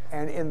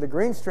 And in the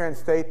green strand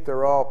state,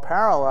 they're all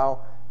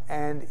parallel,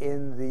 and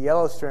in the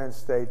yellow strand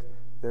state,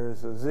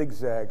 there's a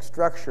zigzag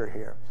structure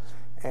here.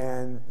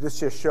 And this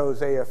just shows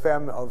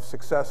AFM of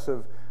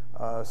successive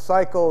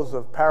cycles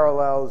of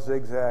parallel,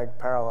 zigzag,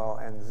 parallel,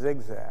 and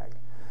zigzag.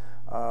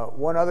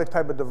 One other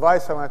type of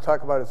device I want to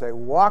talk about is a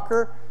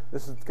walker.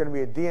 This is going to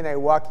be a DNA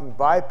walking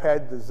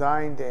biped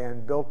designed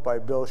and built by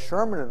Bill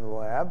Sherman in the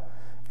lab.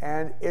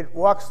 And it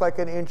walks like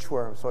an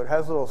inchworm. So it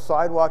has a little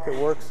sidewalk it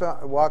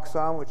walks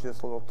on, which is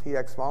this little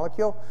TX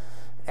molecule.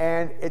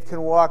 And it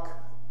can walk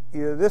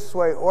either this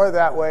way or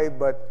that way,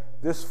 but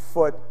this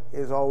foot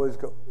is always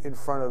in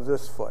front of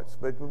this foot.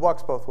 But it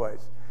walks both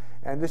ways.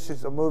 And this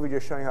is a movie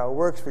just showing how it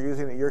works. We're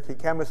using the Yerke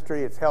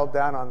chemistry. It's held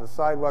down on the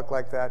sidewalk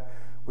like that.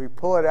 We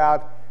pull it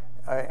out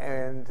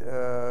and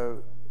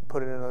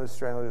put it in another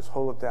strand. We'll just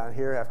hold it down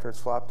here after it's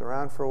flopped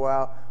around for a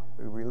while.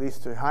 We release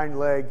the hind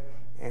leg,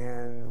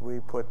 and we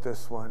put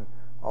this one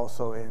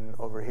also in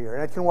over here.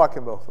 And it can walk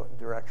in both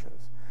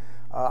directions.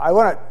 I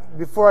want to,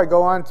 before I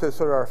go on to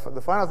sort of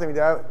the final thing,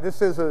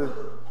 this is a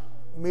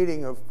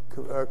meeting of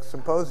a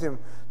symposium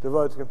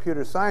devoted to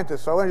computer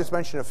scientists. So I want to just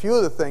mention a few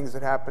of the things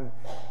that happen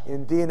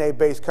in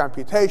DNA-based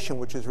computation,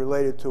 which is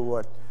related to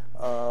what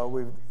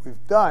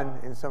we've done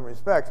in some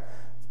respects.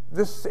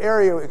 This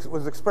area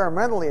was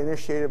experimentally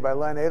initiated by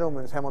Len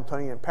Edelman's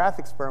Hamiltonian path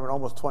experiment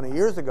almost 20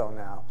 years ago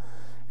now.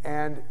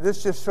 And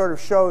this just sort of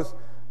shows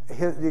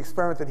the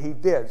experiment that he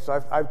did.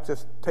 So I've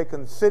just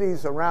taken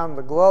cities around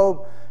the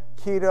globe: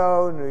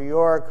 Quito, New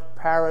York,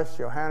 Paris,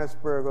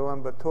 Johannesburg,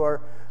 Ulaanbaatar,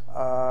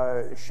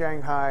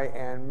 Shanghai,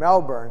 and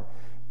Melbourne.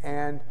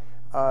 And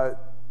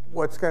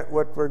what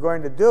we're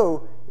going to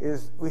do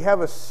is we have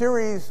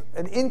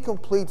an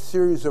incomplete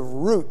series of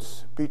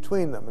routes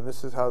between them. And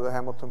this is how the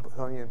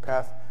Hamiltonian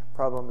path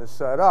problem is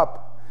set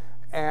up.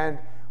 And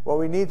what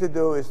we need to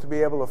do is to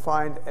be able to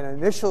find an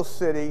initial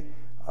city.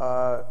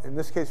 In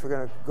this case, we're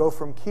going to go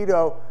from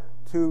Quito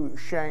to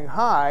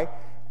Shanghai,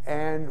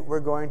 and we're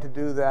going to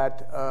do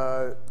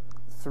that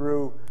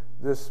through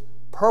this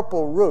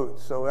purple route.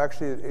 So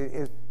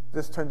actually,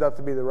 this turned out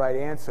to be the right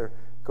answer,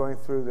 going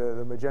through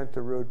the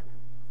magenta route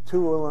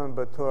to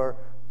Ulaanbaatar,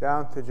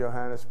 down to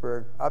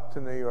Johannesburg, up to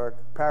New York,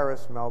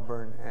 Paris,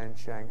 Melbourne, and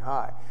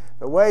Shanghai.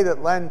 The way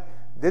that Len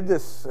did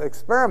this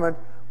experiment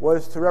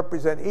was to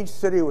represent each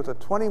city with a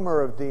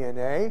 20-mer of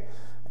DNA,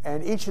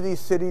 and each of these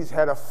cities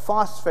had a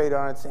phosphate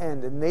on its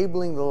end,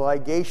 enabling the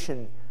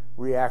ligation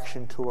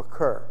reaction to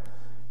occur.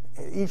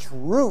 Each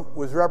route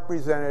was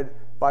represented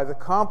by the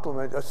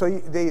complement. So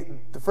the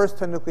first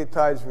 10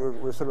 nucleotides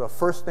were sort of a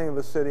first name of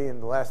a city,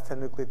 and the last 10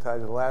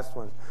 nucleotides are the last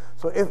ones.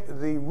 So if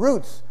the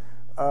routes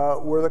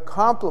were the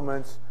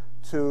complements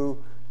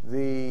to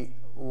the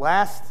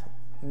last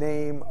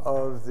name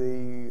of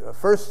the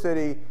first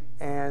city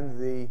and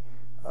the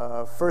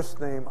first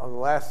name of the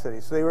last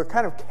city. So they were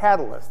kind of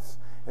catalysts,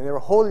 and they were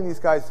holding these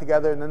guys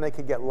together, and then they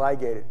could get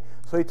ligated.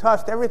 So he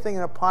tossed everything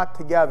in a pot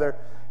together,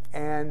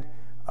 and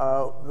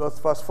those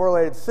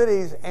phosphorylated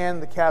cities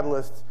and the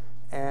catalysts,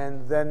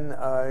 and then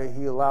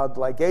he allowed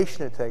ligation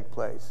to take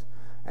place.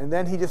 And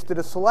then he just did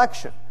a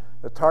selection.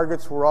 The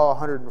targets were all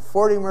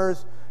 140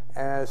 mers,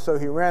 so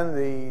he ran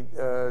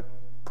the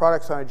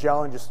products on a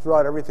gel and just throw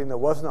out everything that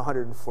wasn't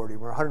 140,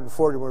 where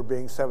 140 were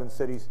being 7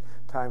 cities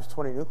times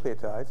 20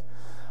 nucleotides.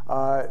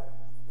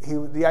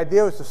 The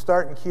idea was to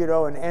start in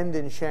Kyoto and end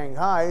in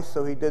Shanghai,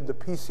 so he did the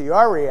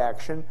PCR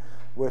reaction,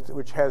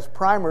 which has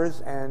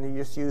primers, and he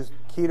just used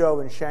Kyoto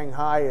and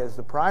Shanghai as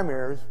the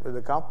primers, or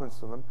the complements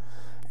to them.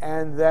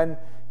 And then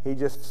he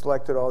just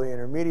selected all the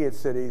intermediate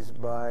cities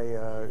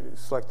by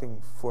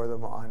selecting for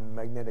them on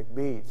magnetic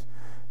beads.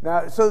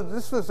 Now, so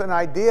this was an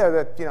idea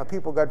that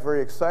people got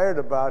very excited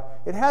about.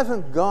 It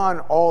hasn't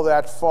gone all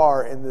that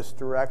far in this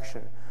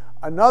direction.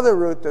 Another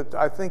route that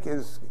I think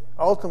is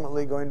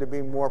ultimately going to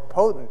be more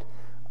potent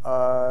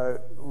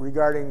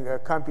regarding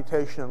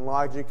computation and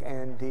logic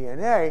and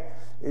DNA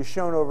is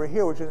shown over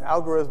here, which is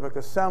algorithmic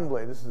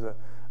assembly. This is a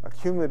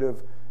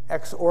cumulative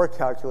XOR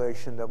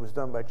calculation that was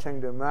done by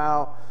Chengde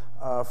Mao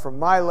from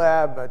my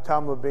lab,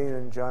 Tom Levine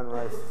and John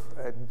Reif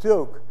at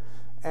Duke.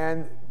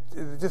 And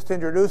just to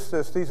introduce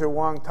this, these are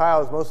Wang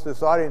tiles. Most of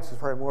this audience is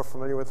probably more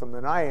familiar with them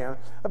than I am.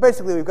 But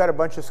basically, we've got a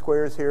bunch of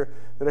squares here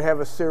that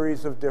have a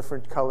series of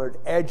different colored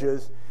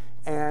edges.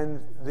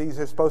 And these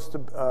are supposed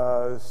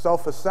to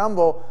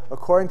self-assemble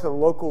according to the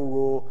local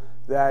rule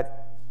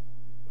that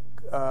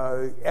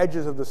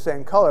edges of the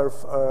same color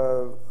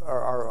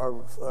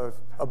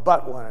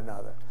abut one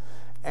another.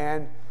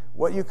 And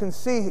what you can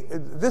see,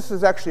 this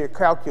is actually a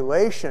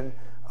calculation.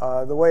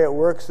 The way it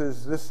works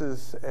is this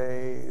is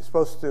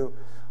supposed to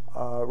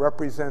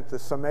represent the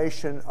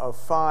summation of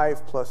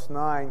 5 plus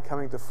 9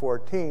 coming to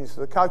 14.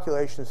 So the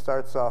calculation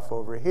starts off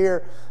over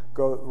here,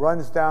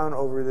 runs down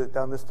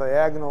down this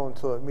diagonal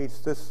until it meets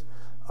this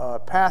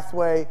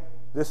pathway.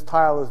 This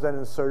tile is then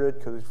inserted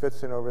because it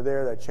fits in over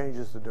there. That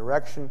changes the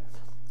direction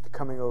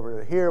coming over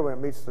to here. When it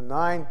meets the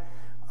 9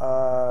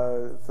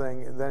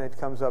 thing, then it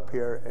comes up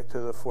here to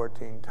the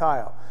 14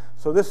 tile.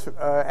 So this,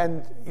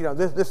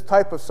 this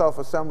type of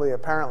self-assembly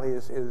apparently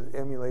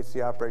emulates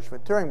the operation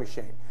of a Turing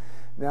machine.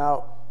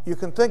 Now, you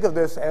can think of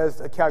this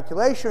as a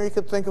calculation, or you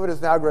can think of it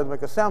as an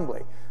algorithmic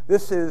assembly.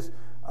 This is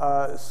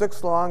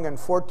 6 long and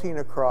 14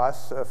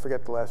 across,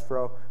 forget the last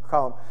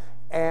column.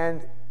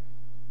 And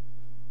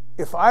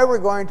if I were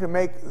going to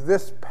make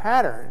this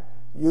pattern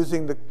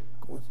using the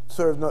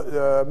sort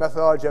of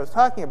methodology I was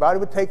talking about, it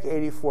would take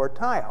 84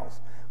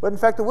 tiles. But in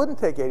fact, it wouldn't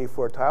take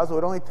 84 tiles. It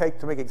would only take,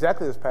 to make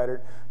exactly this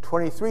pattern,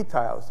 23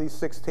 tiles. These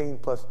 16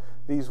 plus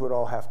these would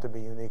all have to be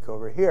unique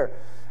over here.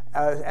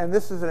 And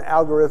this is an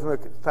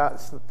algorithmic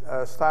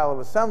style of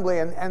assembly.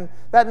 And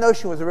that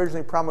notion was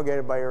originally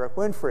promulgated by Eric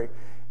Winfrey.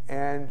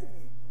 And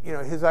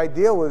his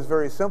idea was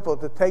very simple,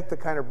 to take the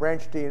kind of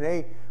branched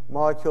DNA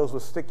molecules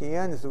with sticky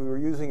ends that we were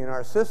using in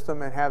our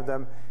system and have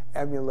them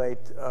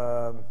emulate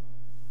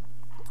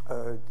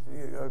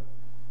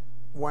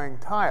Wang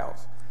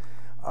tiles.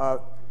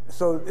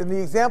 So in the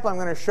example I'm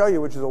going to show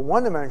you, which is a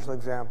one-dimensional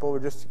example, we're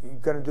just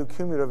going to do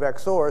cumulative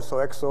XOR. So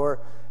XOR,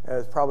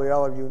 as probably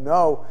all of you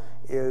know,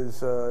 is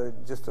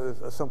just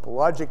a simple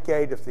logic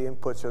gate. If the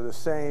inputs are the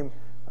same,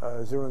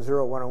 0 and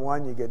 0, 1 and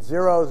 1, you get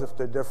zeros. If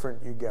they're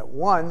different, you get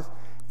ones.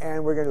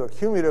 And we're going to do a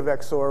cumulative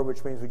XOR,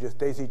 which means we just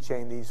daisy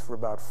chain these for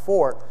about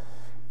 4.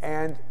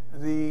 And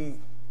the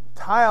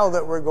tile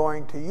that we're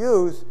going to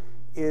use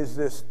is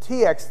this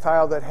TX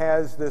tile that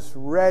has this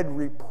red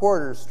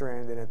reporter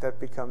strand in it. That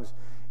becomes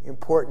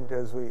important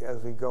as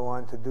we go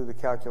on to do the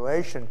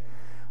calculation.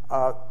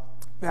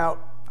 Now,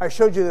 I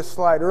showed you this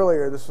slide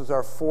earlier. This was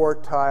our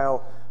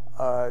 4-tile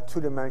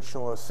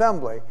two-dimensional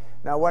assembly.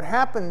 Now, what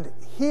happened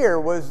here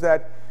was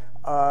that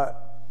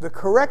the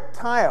correct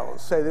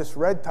tiles, say this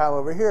red tile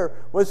over here,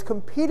 was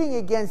competing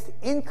against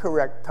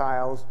incorrect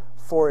tiles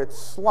for its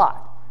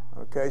slot.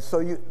 Okay,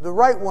 so the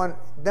right one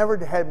never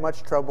had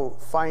much trouble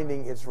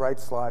finding its right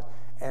slot,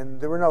 and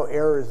there were no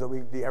errors that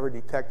we ever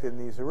detected in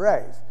these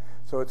arrays.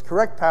 So it's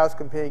correct tiles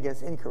competing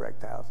against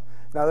incorrect tiles.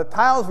 Now, the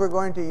tiles we're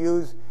going to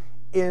use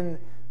in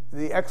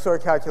the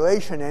XOR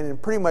calculation and in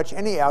pretty much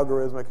any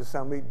algorithmic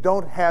assembly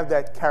don't have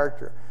that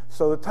character.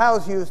 So the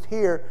tiles used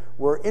here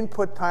were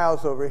input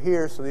tiles over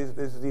here. So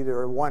this is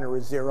either a 1 or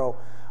a 0.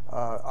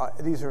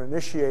 These are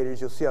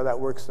initiators. You'll see how that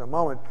works in a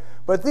moment.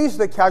 But these are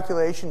the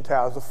calculation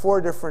tiles, the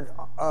 4 different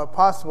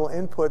possible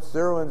inputs,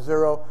 0 and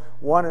 0,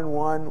 1 and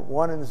 1,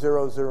 1 and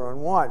 0, 0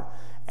 and 1.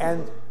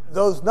 And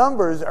those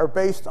numbers are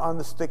based on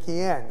the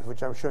sticky ends,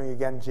 which I'm showing you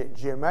again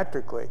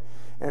geometrically.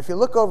 And if you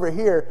look over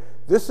here,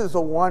 this is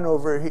a 1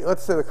 over here.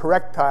 Let's say the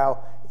correct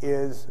tile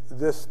is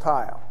this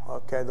tile,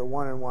 okay, the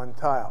 1 and 1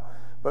 tile.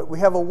 But we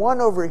have a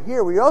 1 over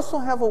here. We also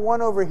have a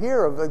 1 over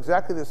here of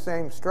exactly the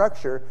same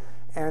structure.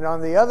 And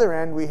on the other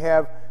end, we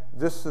have,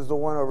 this is the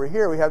 1 over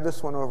here. We have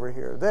this one over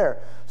here,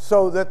 there.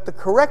 So that the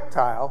correct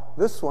tile,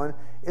 this one,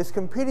 is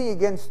competing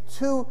against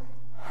 2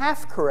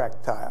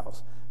 half-correct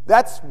tiles.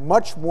 That's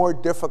much more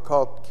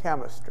difficult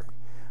chemistry.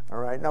 All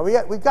right. Now,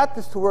 we got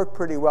this to work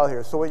pretty well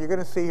here. So what you're going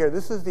to see here,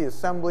 this is the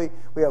assembly.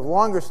 We have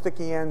longer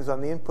sticky ends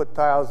on the input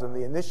tiles than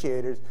the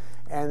initiators.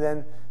 and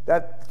then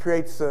that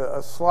creates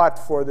a slot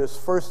for this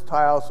first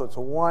tile, so it's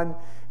a 1.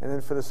 And then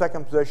for the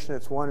second position,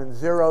 it's 1 and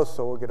 0,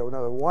 so we'll get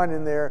another 1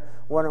 in there.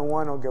 1 and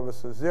 1 will give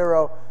us a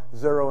 0.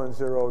 0 and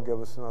 0 will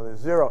give us another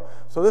 0.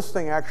 So this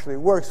thing actually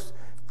works.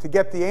 To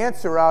get the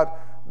answer out,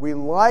 we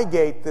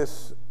ligate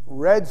this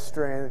red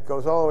strand. It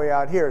goes all the way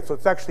out here. So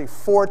it's actually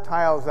 4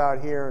 tiles out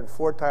here and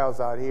 4 tiles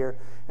out here,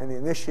 and the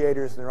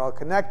initiators, and they're all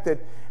connected.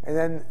 And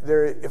then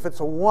if it's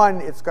a 1,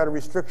 it's got a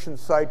restriction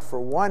site for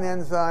one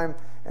enzyme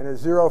and a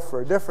 0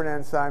 for a different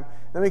enzyme.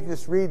 Then we can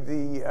just read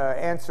the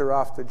answer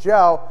off the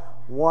gel,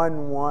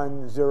 1,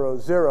 1, 0,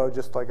 0,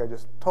 just like I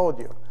just told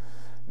you.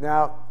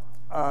 Now,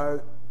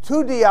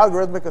 2D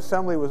algorithmic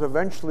assembly was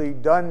eventually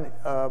done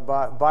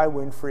by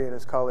Winfrey and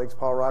his colleagues,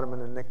 Paul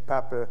Rodeman and Nick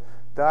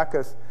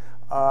Papadakis.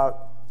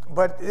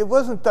 But it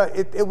wasn't done.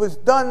 It was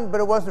done,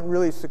 but it wasn't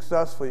really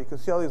successful. You can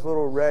see all these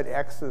little red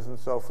X's and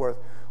so forth,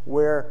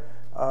 where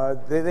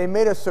they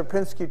made a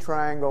Sierpinski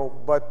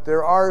triangle, but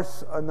there are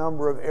a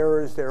number of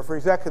errors there for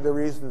exactly the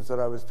reasons that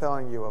I was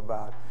telling you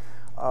about.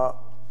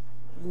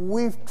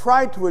 We've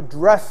tried to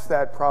address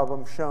that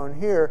problem shown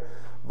here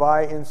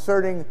by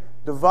inserting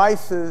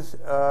devices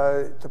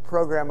to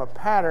program a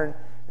pattern,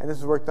 and this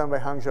is work done by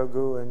Hangzhou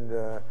Gu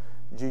and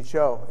Ji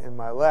Cho in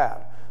my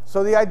lab.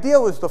 So the idea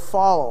was the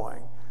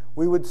following.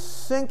 We would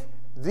sync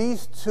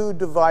these 2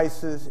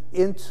 devices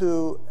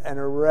into an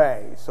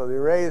array. So the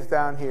array is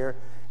down here,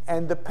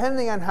 and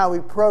depending on how we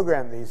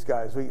program these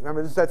guys,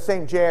 remember this is that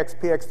same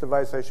JX-PX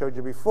device I showed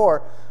you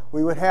before,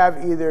 we would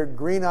have either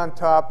green on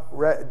top,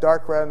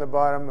 dark red on the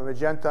bottom, a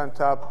magenta on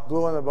top,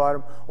 blue on the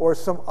bottom, or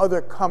some other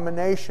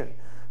combination.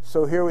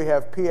 So here we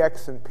have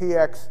PX and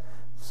PX,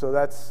 so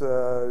that's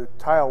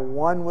tile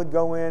 1 would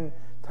go in,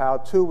 tile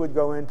 2 would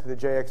go into the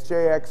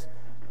JX-JX,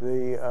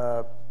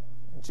 the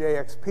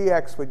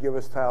JX-PX would give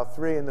us tile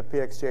 3, and the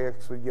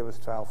PX-JX would give us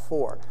tile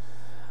 4.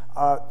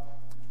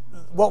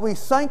 What we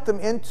synced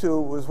them into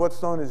was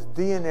what's known as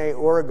DNA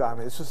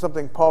origami. This is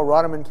something Paul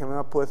Rodeman came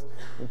up with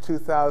in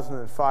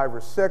 2005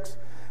 or 6,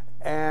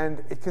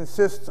 and it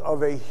consists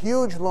of a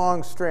huge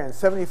long strand,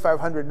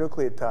 7,500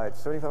 nucleotides,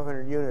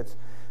 7,500 units,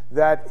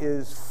 that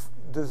is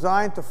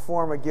designed to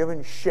form a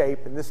given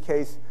shape, in this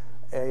case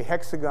a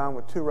hexagon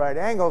with 2 right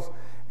angles,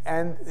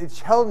 and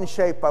it's held in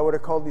shape by what are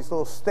called these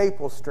little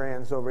staple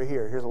strands over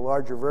here. Here's a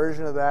larger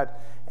version of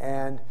that,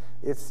 and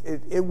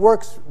it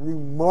works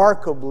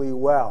remarkably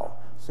well.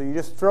 So you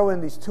just throw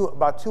in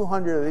about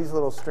 200 of these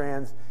little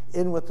strands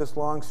in with this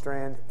long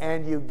strand,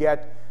 and you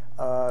get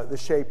the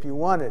shape you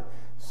wanted.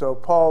 So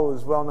Paul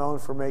was well known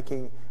for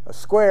making a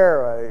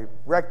square, a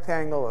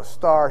rectangle, a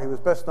star. He was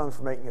best known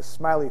for making a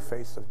smiley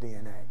face of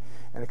DNA,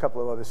 and a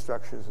couple of other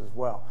structures as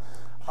well.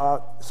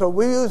 So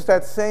we used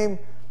that same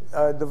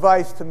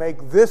device to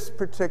make this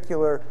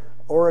particular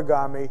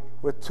origami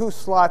with 2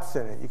 slots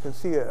in it. You can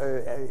see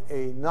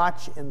a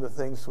notch in the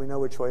thing so we know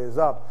which way is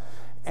up.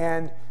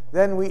 And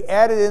then we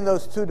added in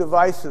those 2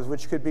 devices,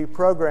 which could be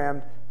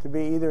programmed to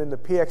be either in the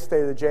PX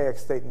state or the JX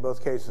state in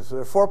both cases. So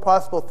there are 4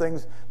 possible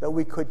things that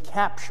we could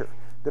capture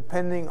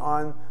depending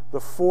on the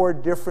 4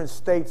 different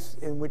states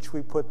in which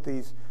we put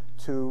these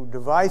 2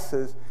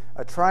 devices.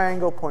 A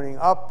triangle pointing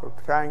up,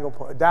 a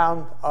triangle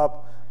down,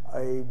 up,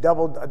 a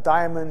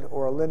diamond,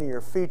 or a linear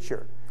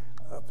feature.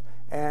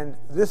 And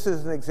this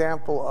is an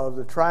example of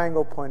the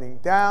triangle pointing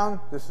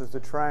down. This is the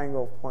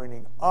triangle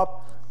pointing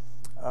up.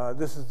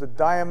 This is the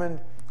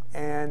diamond,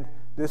 and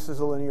this is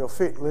a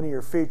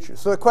linear feature.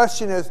 So the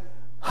question is,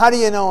 how do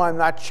you know I'm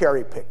not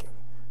cherry picking?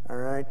 All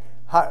right?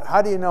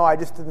 How do you know I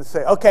just didn't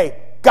say, okay,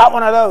 got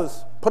one of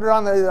those, put it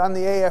on the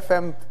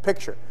AFM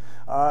picture?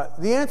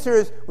 The answer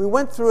is we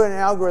went through an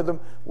algorithm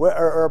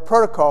or a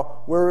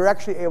protocol where we were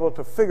actually able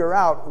to figure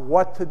out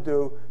what to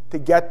do to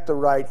get the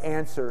right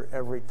answer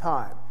every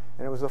time.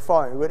 And it was the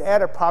following. We would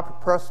add a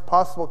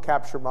possible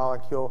capture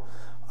molecule.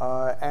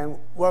 And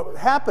what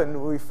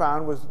happened, we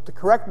found, was the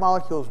correct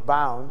molecules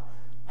bound.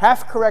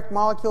 Half correct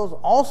molecules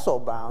also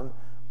bound,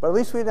 but at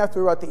least we didn't have to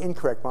worry about the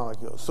incorrect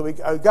molecules. So we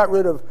got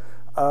rid of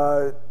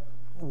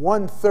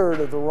 1/3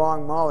 of the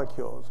wrong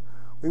molecules.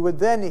 We would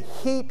then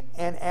heat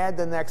and add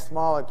the next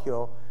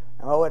molecule.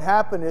 And what would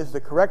happen is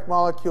the correct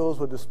molecules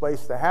would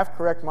displace the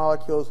half-correct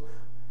molecules,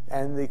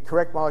 and the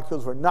correct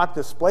molecules were not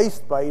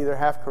displaced by either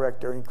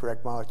half-correct or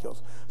incorrect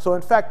molecules. So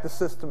in fact, the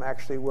system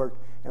actually worked,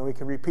 and we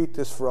can repeat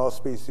this for all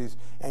species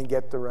and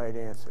get the right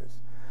answers.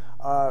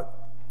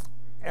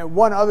 And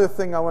one other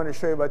thing I want to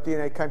show you about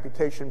DNA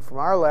computation from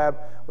our lab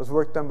was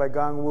work done by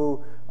Gang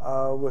Wu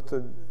with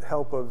the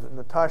help of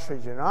Natasha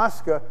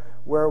Janoska,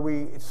 where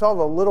we solved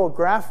a little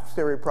graph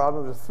theory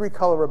problem. It was a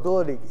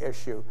 3-colorability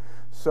issue.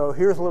 So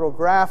here's a little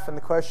graph, and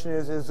the question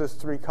is this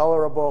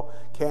 3-colorable?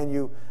 Can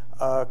you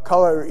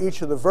color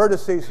each of the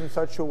vertices in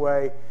such a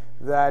way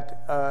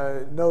that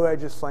no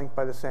edge is flanked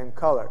by the same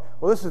color?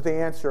 Well, this is the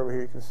answer over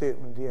here. You can see it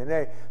in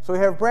DNA. So we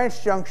have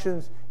branch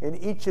junctions in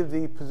each of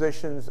the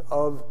positions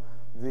of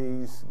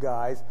these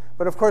guys.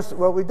 But of course,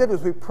 what we did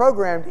was we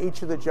programmed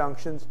each of the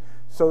junctions.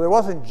 So there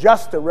wasn't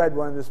just a red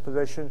one in this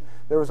position.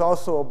 There was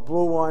also a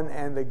blue one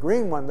and a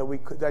green one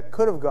that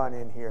could have gone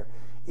in here.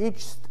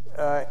 Each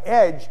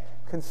edge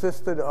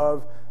consisted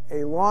of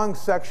a long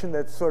section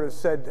that sort of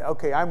said,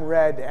 okay, I'm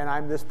red and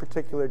I'm this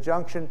particular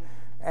junction.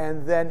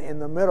 And then in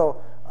the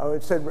middle,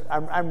 it said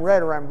I'm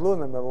red or I'm blue in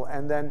the middle.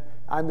 And then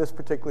I'm this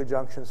particular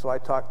junction, so I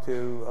talk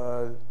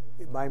to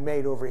my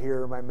mate over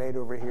here or my mate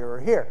over here or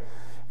here.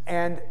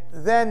 And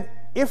then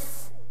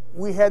if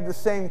we had the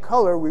same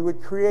color, we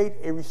would create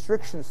a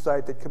restriction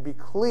site that could be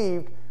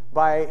cleaved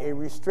by a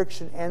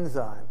restriction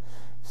enzyme.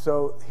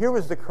 So here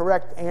was the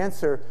correct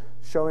answer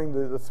showing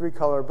the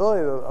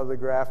three-colorability of the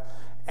graph.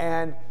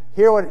 And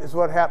here is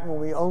what happened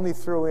when we only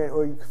threw in,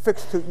 or you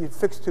fix two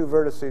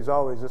vertices,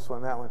 always this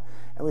one, that one.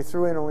 And we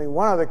threw in only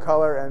one other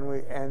color,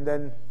 and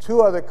then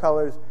two other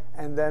colors,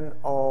 and then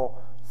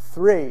all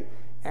three.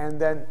 And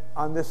then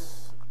on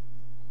this,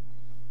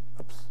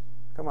 oops,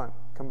 come on,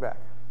 come back.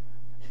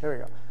 There we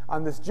go.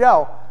 On this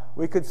gel,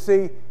 we could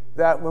see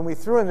that when we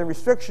threw in the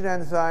restriction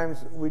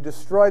enzymes, we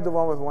destroyed the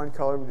one with one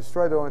color, we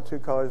destroyed the one with two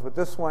colors, but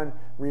this one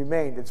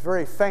remained. It's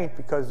very faint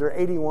because there are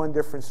 81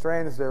 different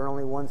strands there, and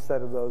only one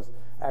set of those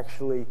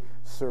actually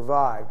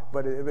survived.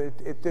 But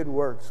it did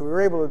work. So we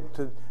were able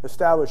to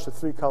establish the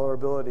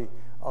three-colorability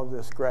of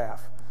this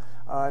graph.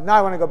 Now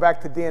I want to go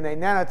back to DNA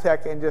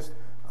nanotech and just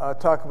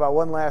talk about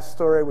one last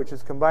story, which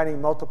is combining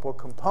multiple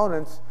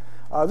components.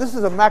 This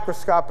is a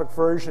macroscopic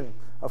version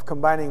of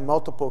combining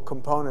multiple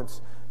components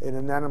in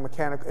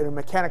a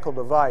mechanical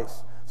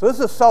device. So this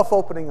is a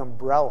self-opening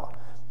umbrella.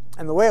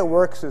 And the way it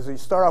works is you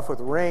start off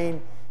with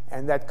rain,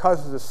 and that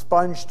causes the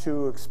sponge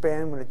to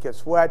expand when it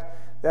gets wet.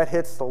 That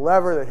hits the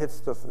lever,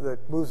 that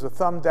moves the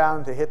thumb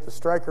down to hit the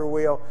striker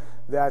wheel.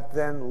 That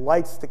then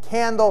lights the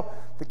candle.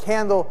 The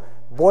candle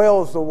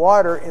boils the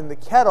water in the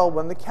kettle.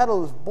 When the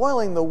kettle is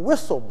boiling, the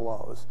whistle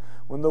blows.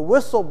 When the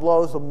whistle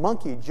blows, the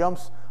monkey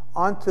jumps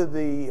onto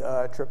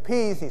the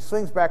trapeze. He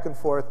swings back and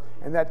forth,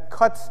 and that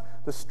cuts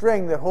the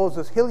string that holds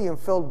this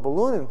helium-filled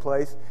balloon in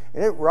place,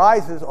 and it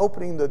rises,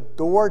 opening the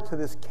door to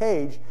this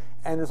cage,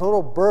 and there's a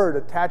little bird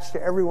attached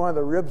to every one of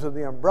the ribs of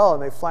the umbrella,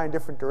 and they fly in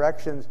different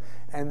directions,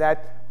 and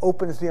that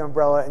opens the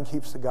umbrella and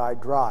keeps the guy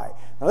dry.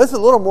 Now, this is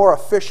a little more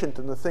efficient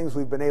than the things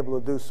we've been able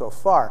to do so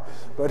far,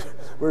 but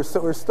we're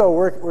still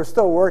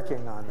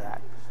working on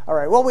that. All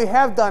right, what we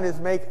have done is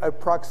make a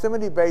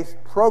proximity-based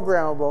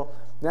programmable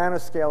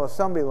nanoscale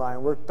assembly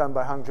line, work done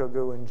by Hangzhou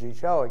Gu and Ji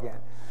Chou again.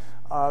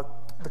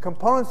 The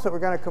components that we're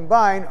going to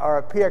combine are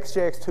a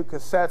PXJX2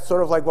 cassette,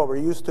 sort of like what we're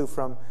used to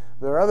from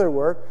their other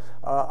work,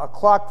 a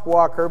clocked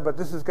walker, but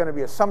this is going to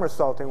be a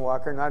somersaulting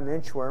walker, not an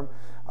inchworm,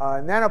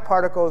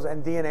 nanoparticles,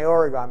 and DNA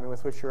origami,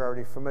 with which you're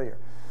already familiar.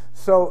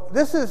 So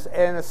this is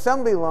an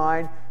assembly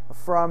line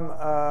from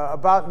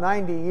about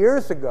 90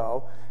 years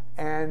ago,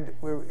 and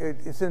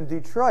it's in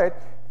Detroit.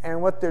 And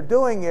what they're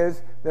doing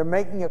is they're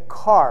making a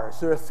car.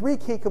 So there are three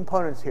key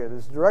components here.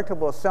 There's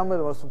directable assembly,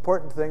 the most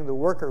important thing, the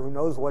worker who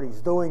knows what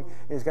he's doing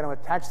is going to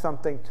attach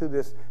something to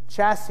this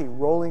chassis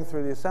rolling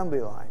through the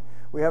assembly line.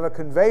 We have a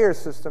conveyor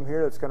system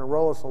here that's going to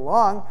roll us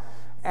along.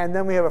 And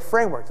then we have a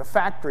framework, the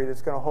factory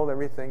that's going to hold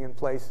everything in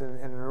place in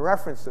a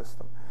reference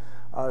system.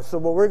 So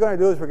what we're going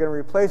to do is we're going to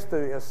replace the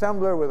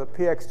assembler with a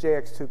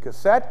PXJX2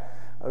 cassette.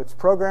 It's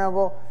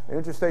programmable. An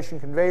interstation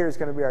conveyor is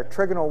going to be our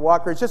trigonal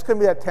walker. It's just going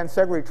to be that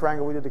tensegrity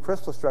triangle we did the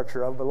crystal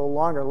structure of, but a little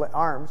longer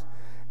arms.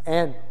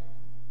 And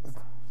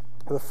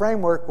the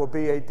framework will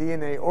be a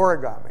DNA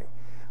origami.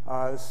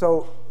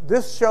 So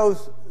this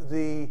shows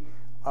the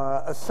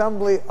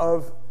assembly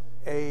of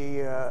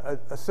a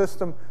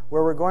system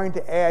where we're going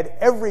to add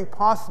every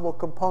possible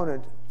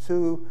component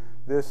to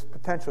this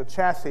potential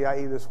chassis,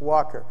 i.e. this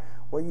walker.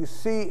 What you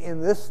see in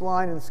this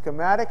line in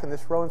schematic, and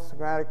this row in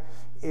schematic,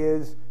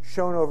 is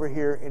shown over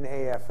here in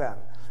AFM.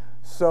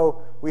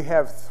 So we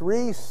have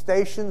three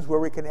stations where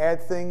we can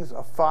add things,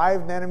 a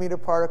 5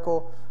 nanometer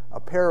particle,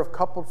 a pair of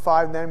coupled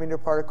 5 nanometer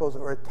particles,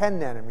 or a 10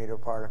 nanometer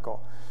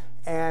particle.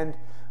 And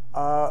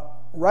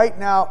right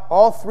now,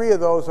 all three of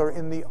those are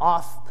in the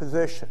off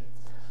position.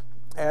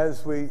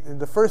 In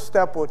the first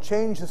step, we'll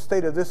change the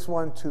state of this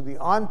one to the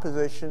on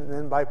position, and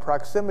then by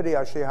proximity,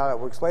 I'll show you how that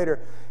works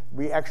later,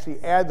 we actually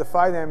add the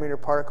 5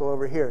 nanometer particle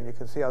over here, and you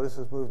can see how this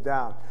has moved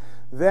down.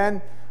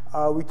 Then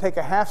we take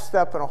a half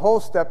step and a whole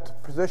step to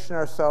position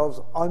ourselves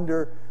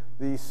under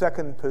the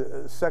second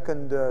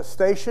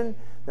station.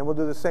 Then we'll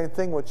do the same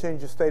thing. We'll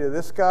change the state of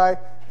this guy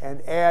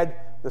and add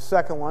the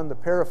second one, the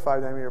pair of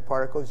 5 nanometer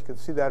particles. You can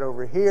see that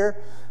over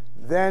here.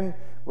 Then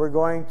we're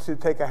going to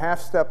take a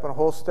half step and a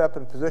whole step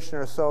and position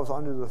ourselves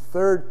under the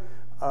third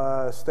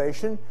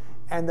station.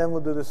 And then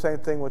we'll do the same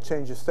thing. We'll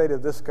change the state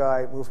of this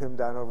guy, move him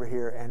down over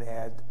here, and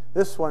add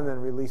this one,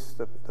 and release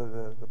the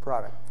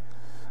product.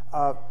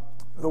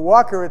 The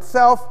walker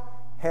itself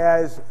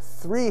has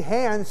 3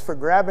 hands for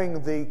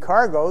grabbing the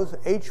cargoes,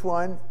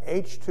 H1,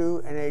 H2,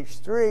 and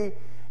H3,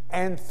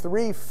 and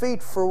 3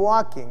 feet for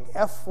walking,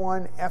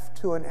 F1,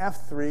 F2, and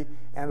F3,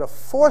 and a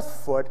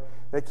 4th foot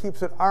that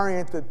keeps it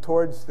oriented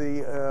towards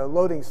the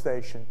loading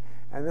station.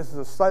 And this is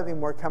a slightly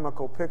more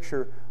chemical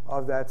picture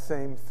of that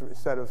same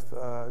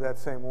that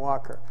same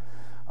walker.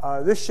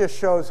 This just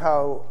shows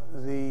how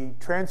the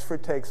transfer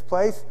takes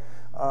place.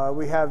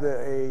 We have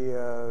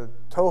a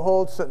toe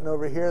hold sitting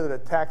over here that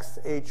attacks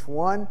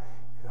H1,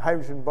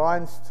 hydrogen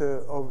bonds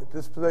to over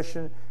this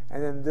position,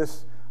 and then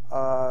this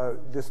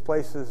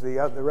displaces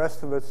the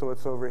rest of it, so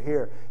it's over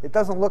here. It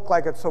doesn't look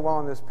like it so well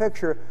in this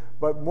picture,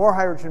 but more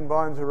hydrogen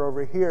bonds are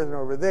over here than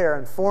over there,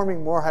 and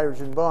forming more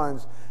hydrogen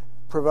bonds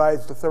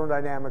provides the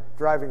thermodynamic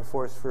driving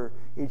force for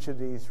each of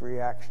these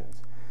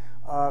reactions.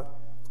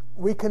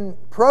 We can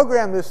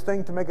program this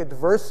thing to make a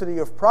diversity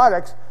of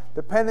products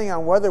depending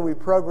on whether we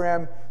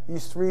program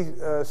these three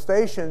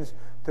stations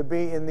to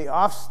be in the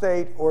off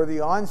state or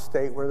the on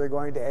state where they're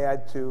going to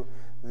add to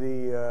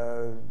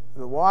the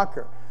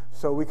walker.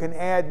 So we can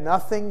add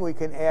nothing. We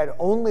can add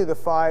only the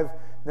 5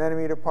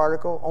 nanometer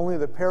particle, only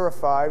the pair of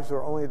 5s,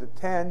 or only the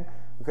 10.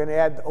 We can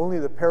add only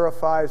the pair of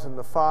 5s and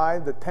the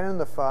 5, the 10 and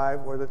the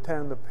 5, or the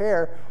 10 and the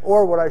pair,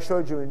 or what I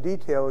showed you in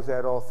detail is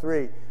add all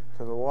 3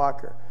 to the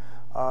walker.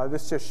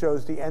 This just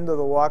shows the end of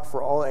the walk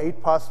for all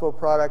 8 possible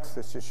products.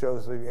 This just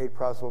shows the 8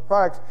 possible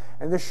products.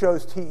 And this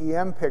shows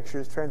TEM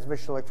pictures,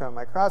 transmission electron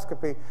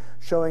microscopy,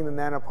 showing the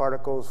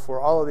nanoparticles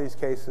for all of these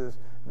cases,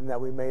 and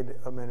that we made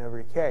them in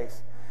every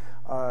case.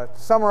 To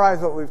summarize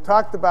what we've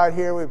talked about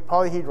here, we have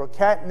polyhedral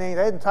catenate.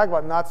 I didn't talk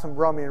about knots and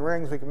bromium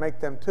rings. We can make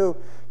them too.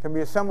 Can be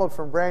assembled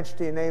from branched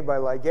DNA by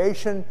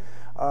ligation.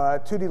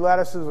 2D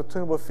lattices with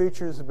tunable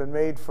features have been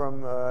made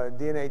from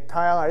DNA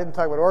tile. I didn't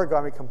talk about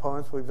origami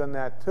components. We've done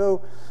that too.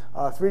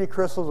 3D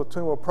crystals with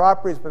tunable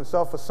properties have been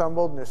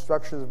self-assembled and their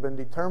structures have been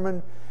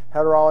determined.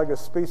 Heterologous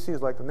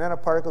species like the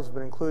nanoparticles have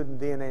been included in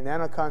DNA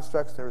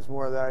nanoconstructs. There's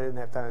more of that I didn't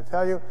have time to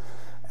tell you.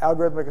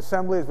 Algorithmic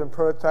assembly has been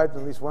prototyped, and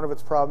at least one of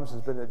its problems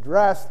has been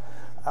addressed.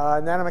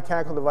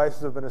 Nanomechanical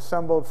devices have been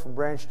assembled from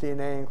branched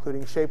DNA,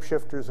 including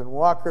shapeshifters and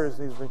walkers.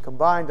 These have been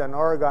combined on an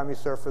origami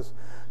surface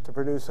to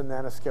produce a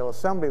nanoscale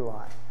assembly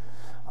line.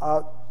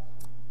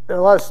 There are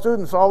a lot of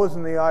students always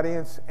in the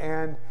audience,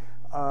 and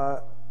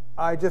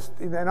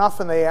and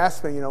often they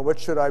ask me, what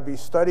should I be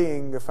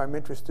studying if I'm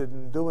interested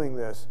in doing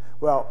this?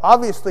 Well,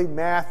 obviously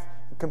math,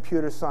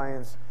 computer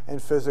science, and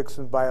physics,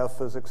 and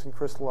biophysics, and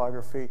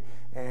crystallography,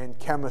 and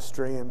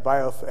chemistry, and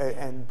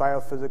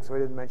biophysics, if I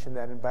didn't mention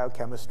that, and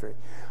biochemistry,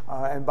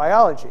 and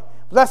biology.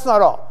 But that's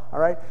not all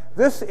right?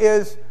 This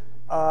is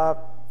a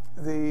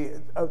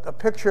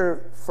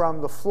picture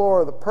from the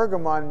floor of the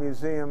Pergamon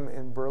Museum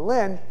in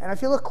Berlin. And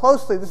if you look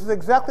closely, this is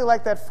exactly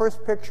like that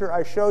first picture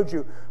I showed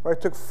you, where I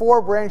took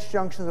 4 branch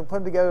junctions and put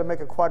them together to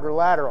make a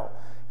quadrilateral.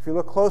 If you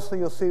look closely,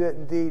 you'll see that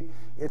indeed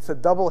it's a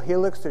double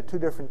helix. There are 2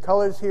 different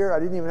colors here. I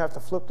didn't even have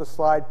to flip the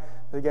slide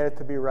to get it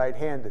to be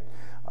right-handed.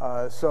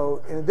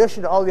 So in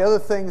addition to all the other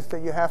things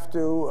that you have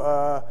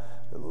to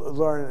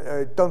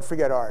learn, don't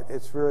forget art.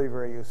 It's very,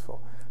 very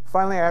useful.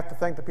 Finally, I have to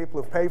thank the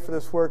people who've paid for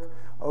this work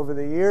over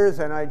the years: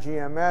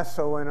 NIGMS,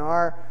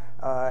 ONR,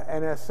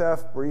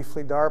 NSF,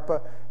 briefly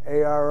DARPA,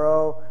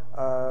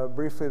 ARO,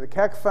 briefly the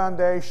Keck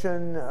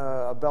Foundation,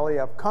 a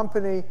belly-up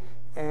company,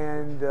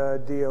 and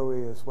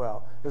DOE as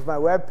well. There's my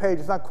web page.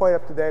 It's not quite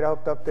up to date. I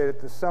hope to update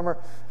it this summer.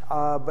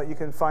 But you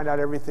can find out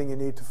everything you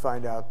need to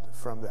find out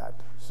from that.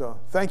 So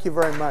thank you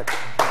very much.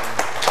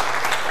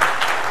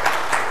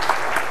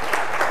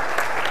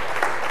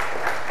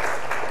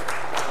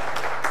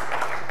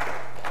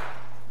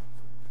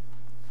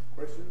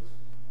 Questions?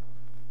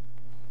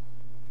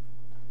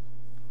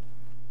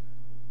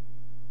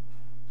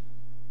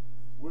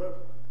 Well,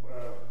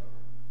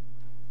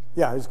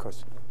 yeah, here's a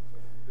question.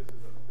 This is a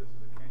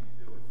can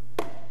you do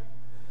it?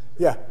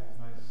 Yeah.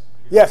 Nice.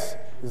 Yes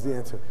is the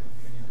answer.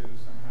 Can you do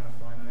some kind of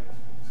finite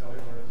cellular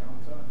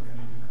automata? Can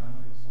you do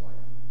Conway's life?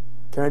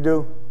 Can I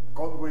do?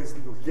 Conway's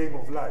Game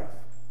of Life.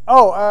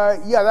 Oh,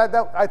 yeah.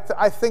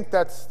 I think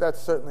that's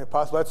certainly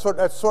possible.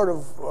 That's sort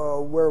of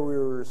where we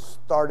were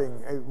starting,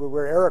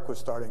 where Eric was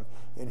starting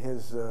in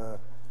his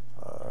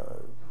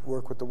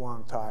work with the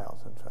Wong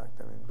tiles. In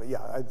fact, but yeah,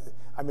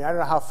 I don't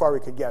know how far we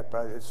could get,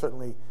 but it's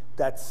certainly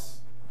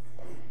that's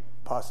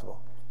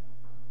possible.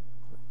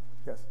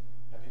 Yes.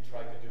 Have you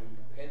tried to do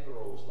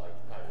Penrose like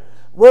tiles?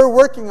 We're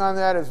working on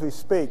that as we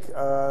speak.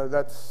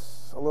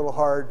 That's a little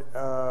hard,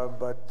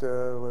 but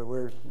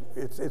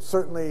it's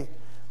certainly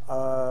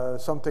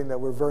something that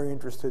we're very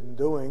interested in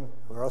doing.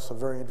 We're also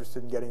very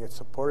interested in getting it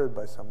supported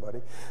by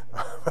somebody.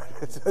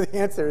 So the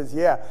answer is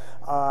yeah.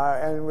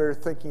 And we're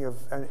thinking of,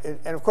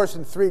 and of course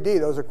in 3D,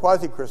 those are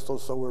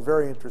quasi-crystals, so we're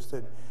very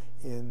interested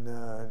in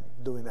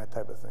doing that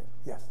type of thing.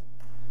 Yes?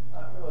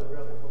 Really,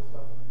 really cool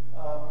stuff.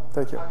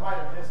 Thank you. I might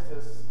have missed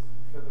this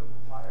because I'm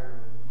tired.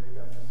 Maybe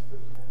I missed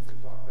this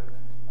talk, but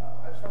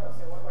I was trying to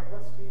say,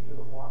 what speed do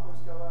the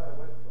walkers go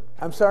at?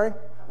 I'm sorry?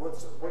 What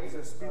is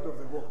the speed of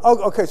the walk?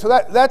 Oh, okay. So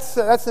that's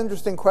an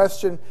interesting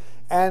question,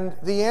 and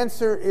the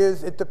answer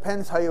is it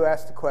depends how you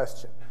ask the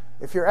question.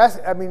 If you're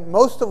asking,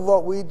 most of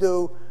what we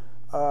do,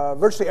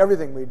 virtually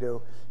everything we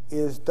do,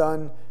 is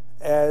done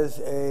as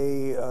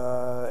in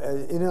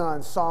an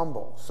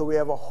ensemble. So we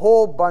have a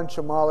whole bunch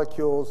of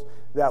molecules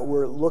that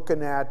we're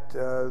looking at.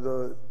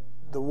 The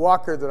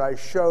walker that I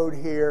showed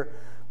here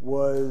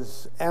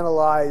was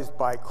analyzed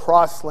by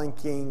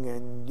cross-linking,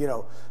 and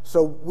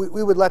so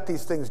we would let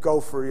these things go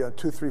for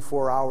 2, 3,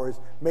 4 hours,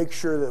 make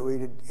sure that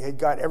we had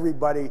got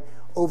everybody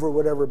over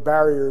whatever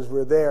barriers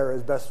were there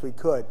as best we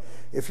could.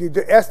 If you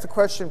ask the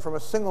question from a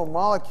single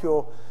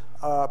molecule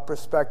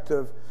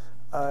perspective,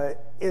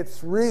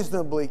 it's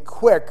reasonably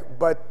quick,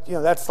 but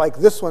that's like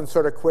this one's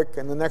sort of quick,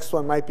 and the next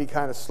one might be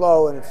kind of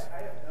slow, and it's.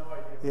 I have no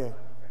idea.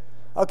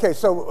 Yeah. Okay,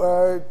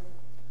 so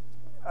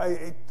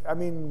I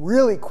mean,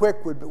 really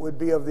quick would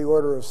be of the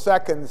order of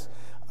seconds.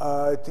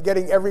 To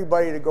getting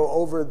everybody to go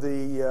over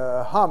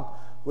the hump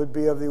would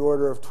be of the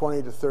order of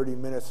 20 to 30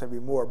 minutes, maybe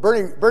more.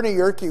 Bernie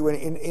Yerke, when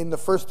in the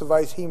first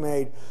device he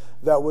made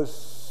that was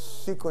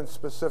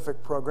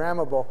sequence-specific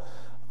programmable,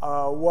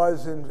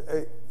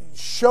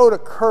 showed a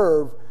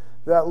curve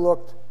that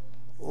looked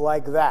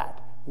like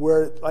that,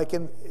 where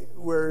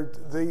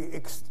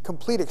the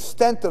complete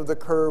extent of the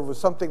curve was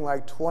something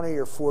like 20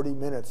 or 40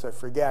 minutes, I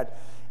forget,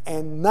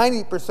 and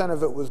 90%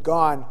 of it was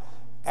gone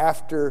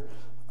after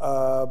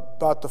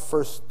about the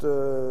first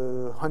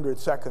 100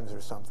 seconds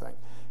or something.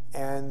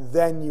 And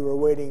then you were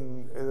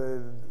waiting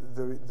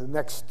the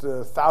next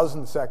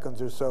 1,000 seconds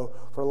or so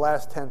for the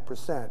last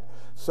 10%.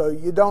 So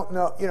you don't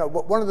know,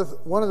 but one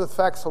of the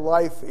facts of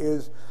life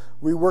is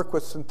we work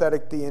with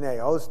synthetic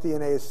DNA. All this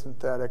DNA is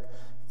synthetic,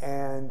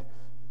 and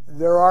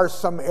there are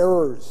some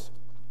errors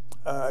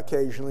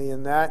occasionally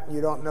in that.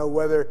 You don't know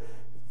whether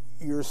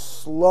you're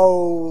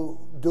slow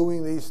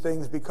doing these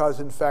things because,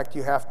 in fact,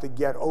 you have to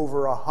get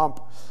over a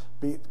hump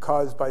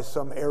caused by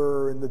some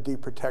error in the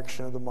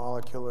deprotection of the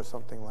molecule or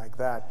something like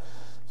that.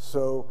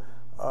 So,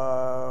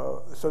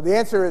 so the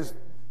answer is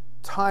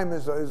time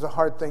is a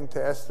hard thing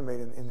to estimate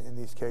in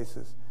these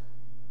cases,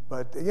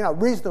 but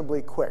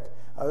reasonably quick.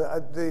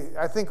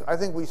 I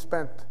think we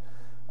spent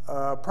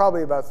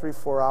probably about 3 or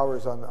 4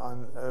 hours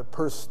on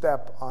per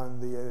step on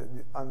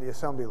the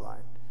assembly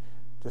line,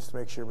 just to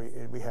make sure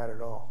we had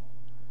it all.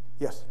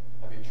 Yes.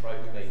 Have you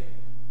tried to make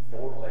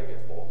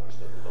 4-legged walkers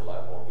that would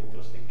allow more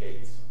interesting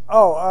gaits?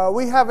 Oh,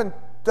 we haven't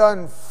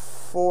done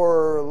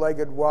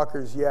 4-legged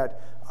walkers yet.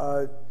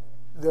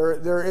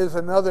 There is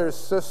another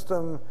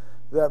system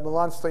that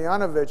Milan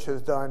Stojanovic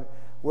has done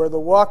where the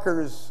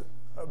walkers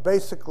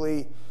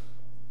basically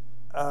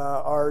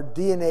are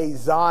DNA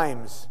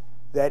zymes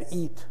that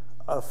eat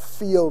a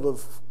field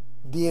of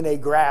DNA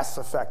grass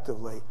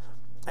effectively,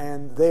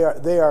 and they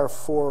are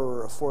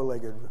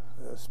 4-legged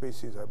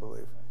species, I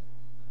believe.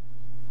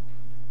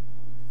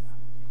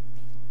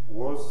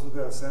 Was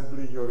the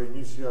assembly your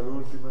initial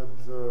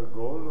ultimate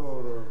goal,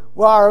 or?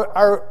 Well,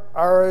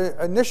 our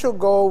initial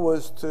goal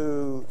was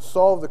to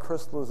solve the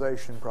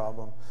crystallization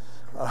problem.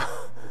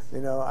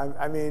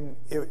 I mean,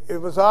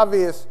 it was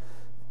obvious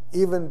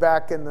even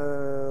back in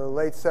the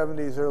late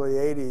 70s, early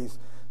 80s,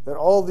 that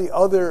all the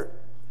other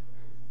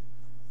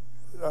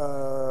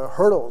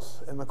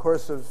hurdles in the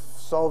course of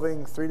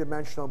solving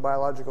 3-dimensional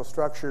biological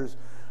structures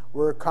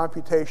were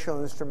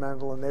computational,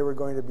 instrumental, and they were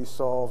going to be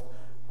solved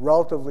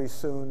relatively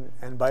soon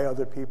and by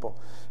other people.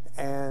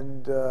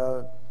 And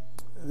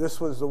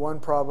this was the one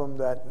problem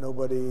that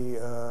nobody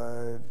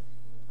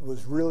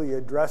was really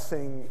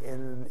addressing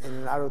in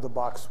an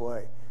out-of-the-box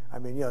way. I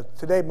mean,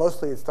 today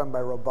mostly it's done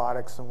by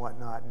robotics and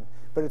whatnot,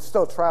 but it's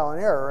still trial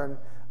and error, and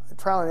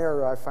trial and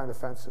error I find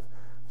offensive.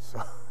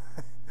 So,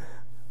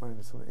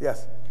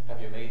 yes?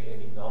 Have you made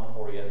any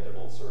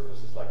non-orientable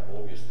surfaces like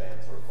Mobius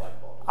bands or Klein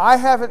bottles? I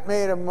haven't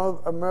made a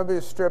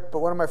Mobius strip, but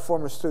one of my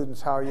former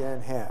students, Hao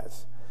Yan,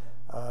 has.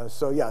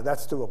 So yeah,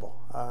 that's doable.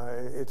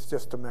 It's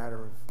just a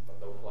matter of.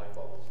 But no Klein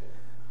bottles yet?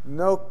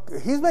 No,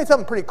 he's made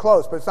something pretty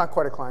close, but it's not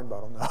quite a Klein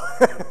bottle, no.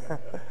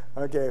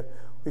 Okay,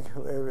 if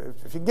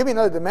you can give me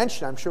another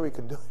dimension, I'm sure we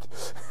can do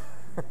it.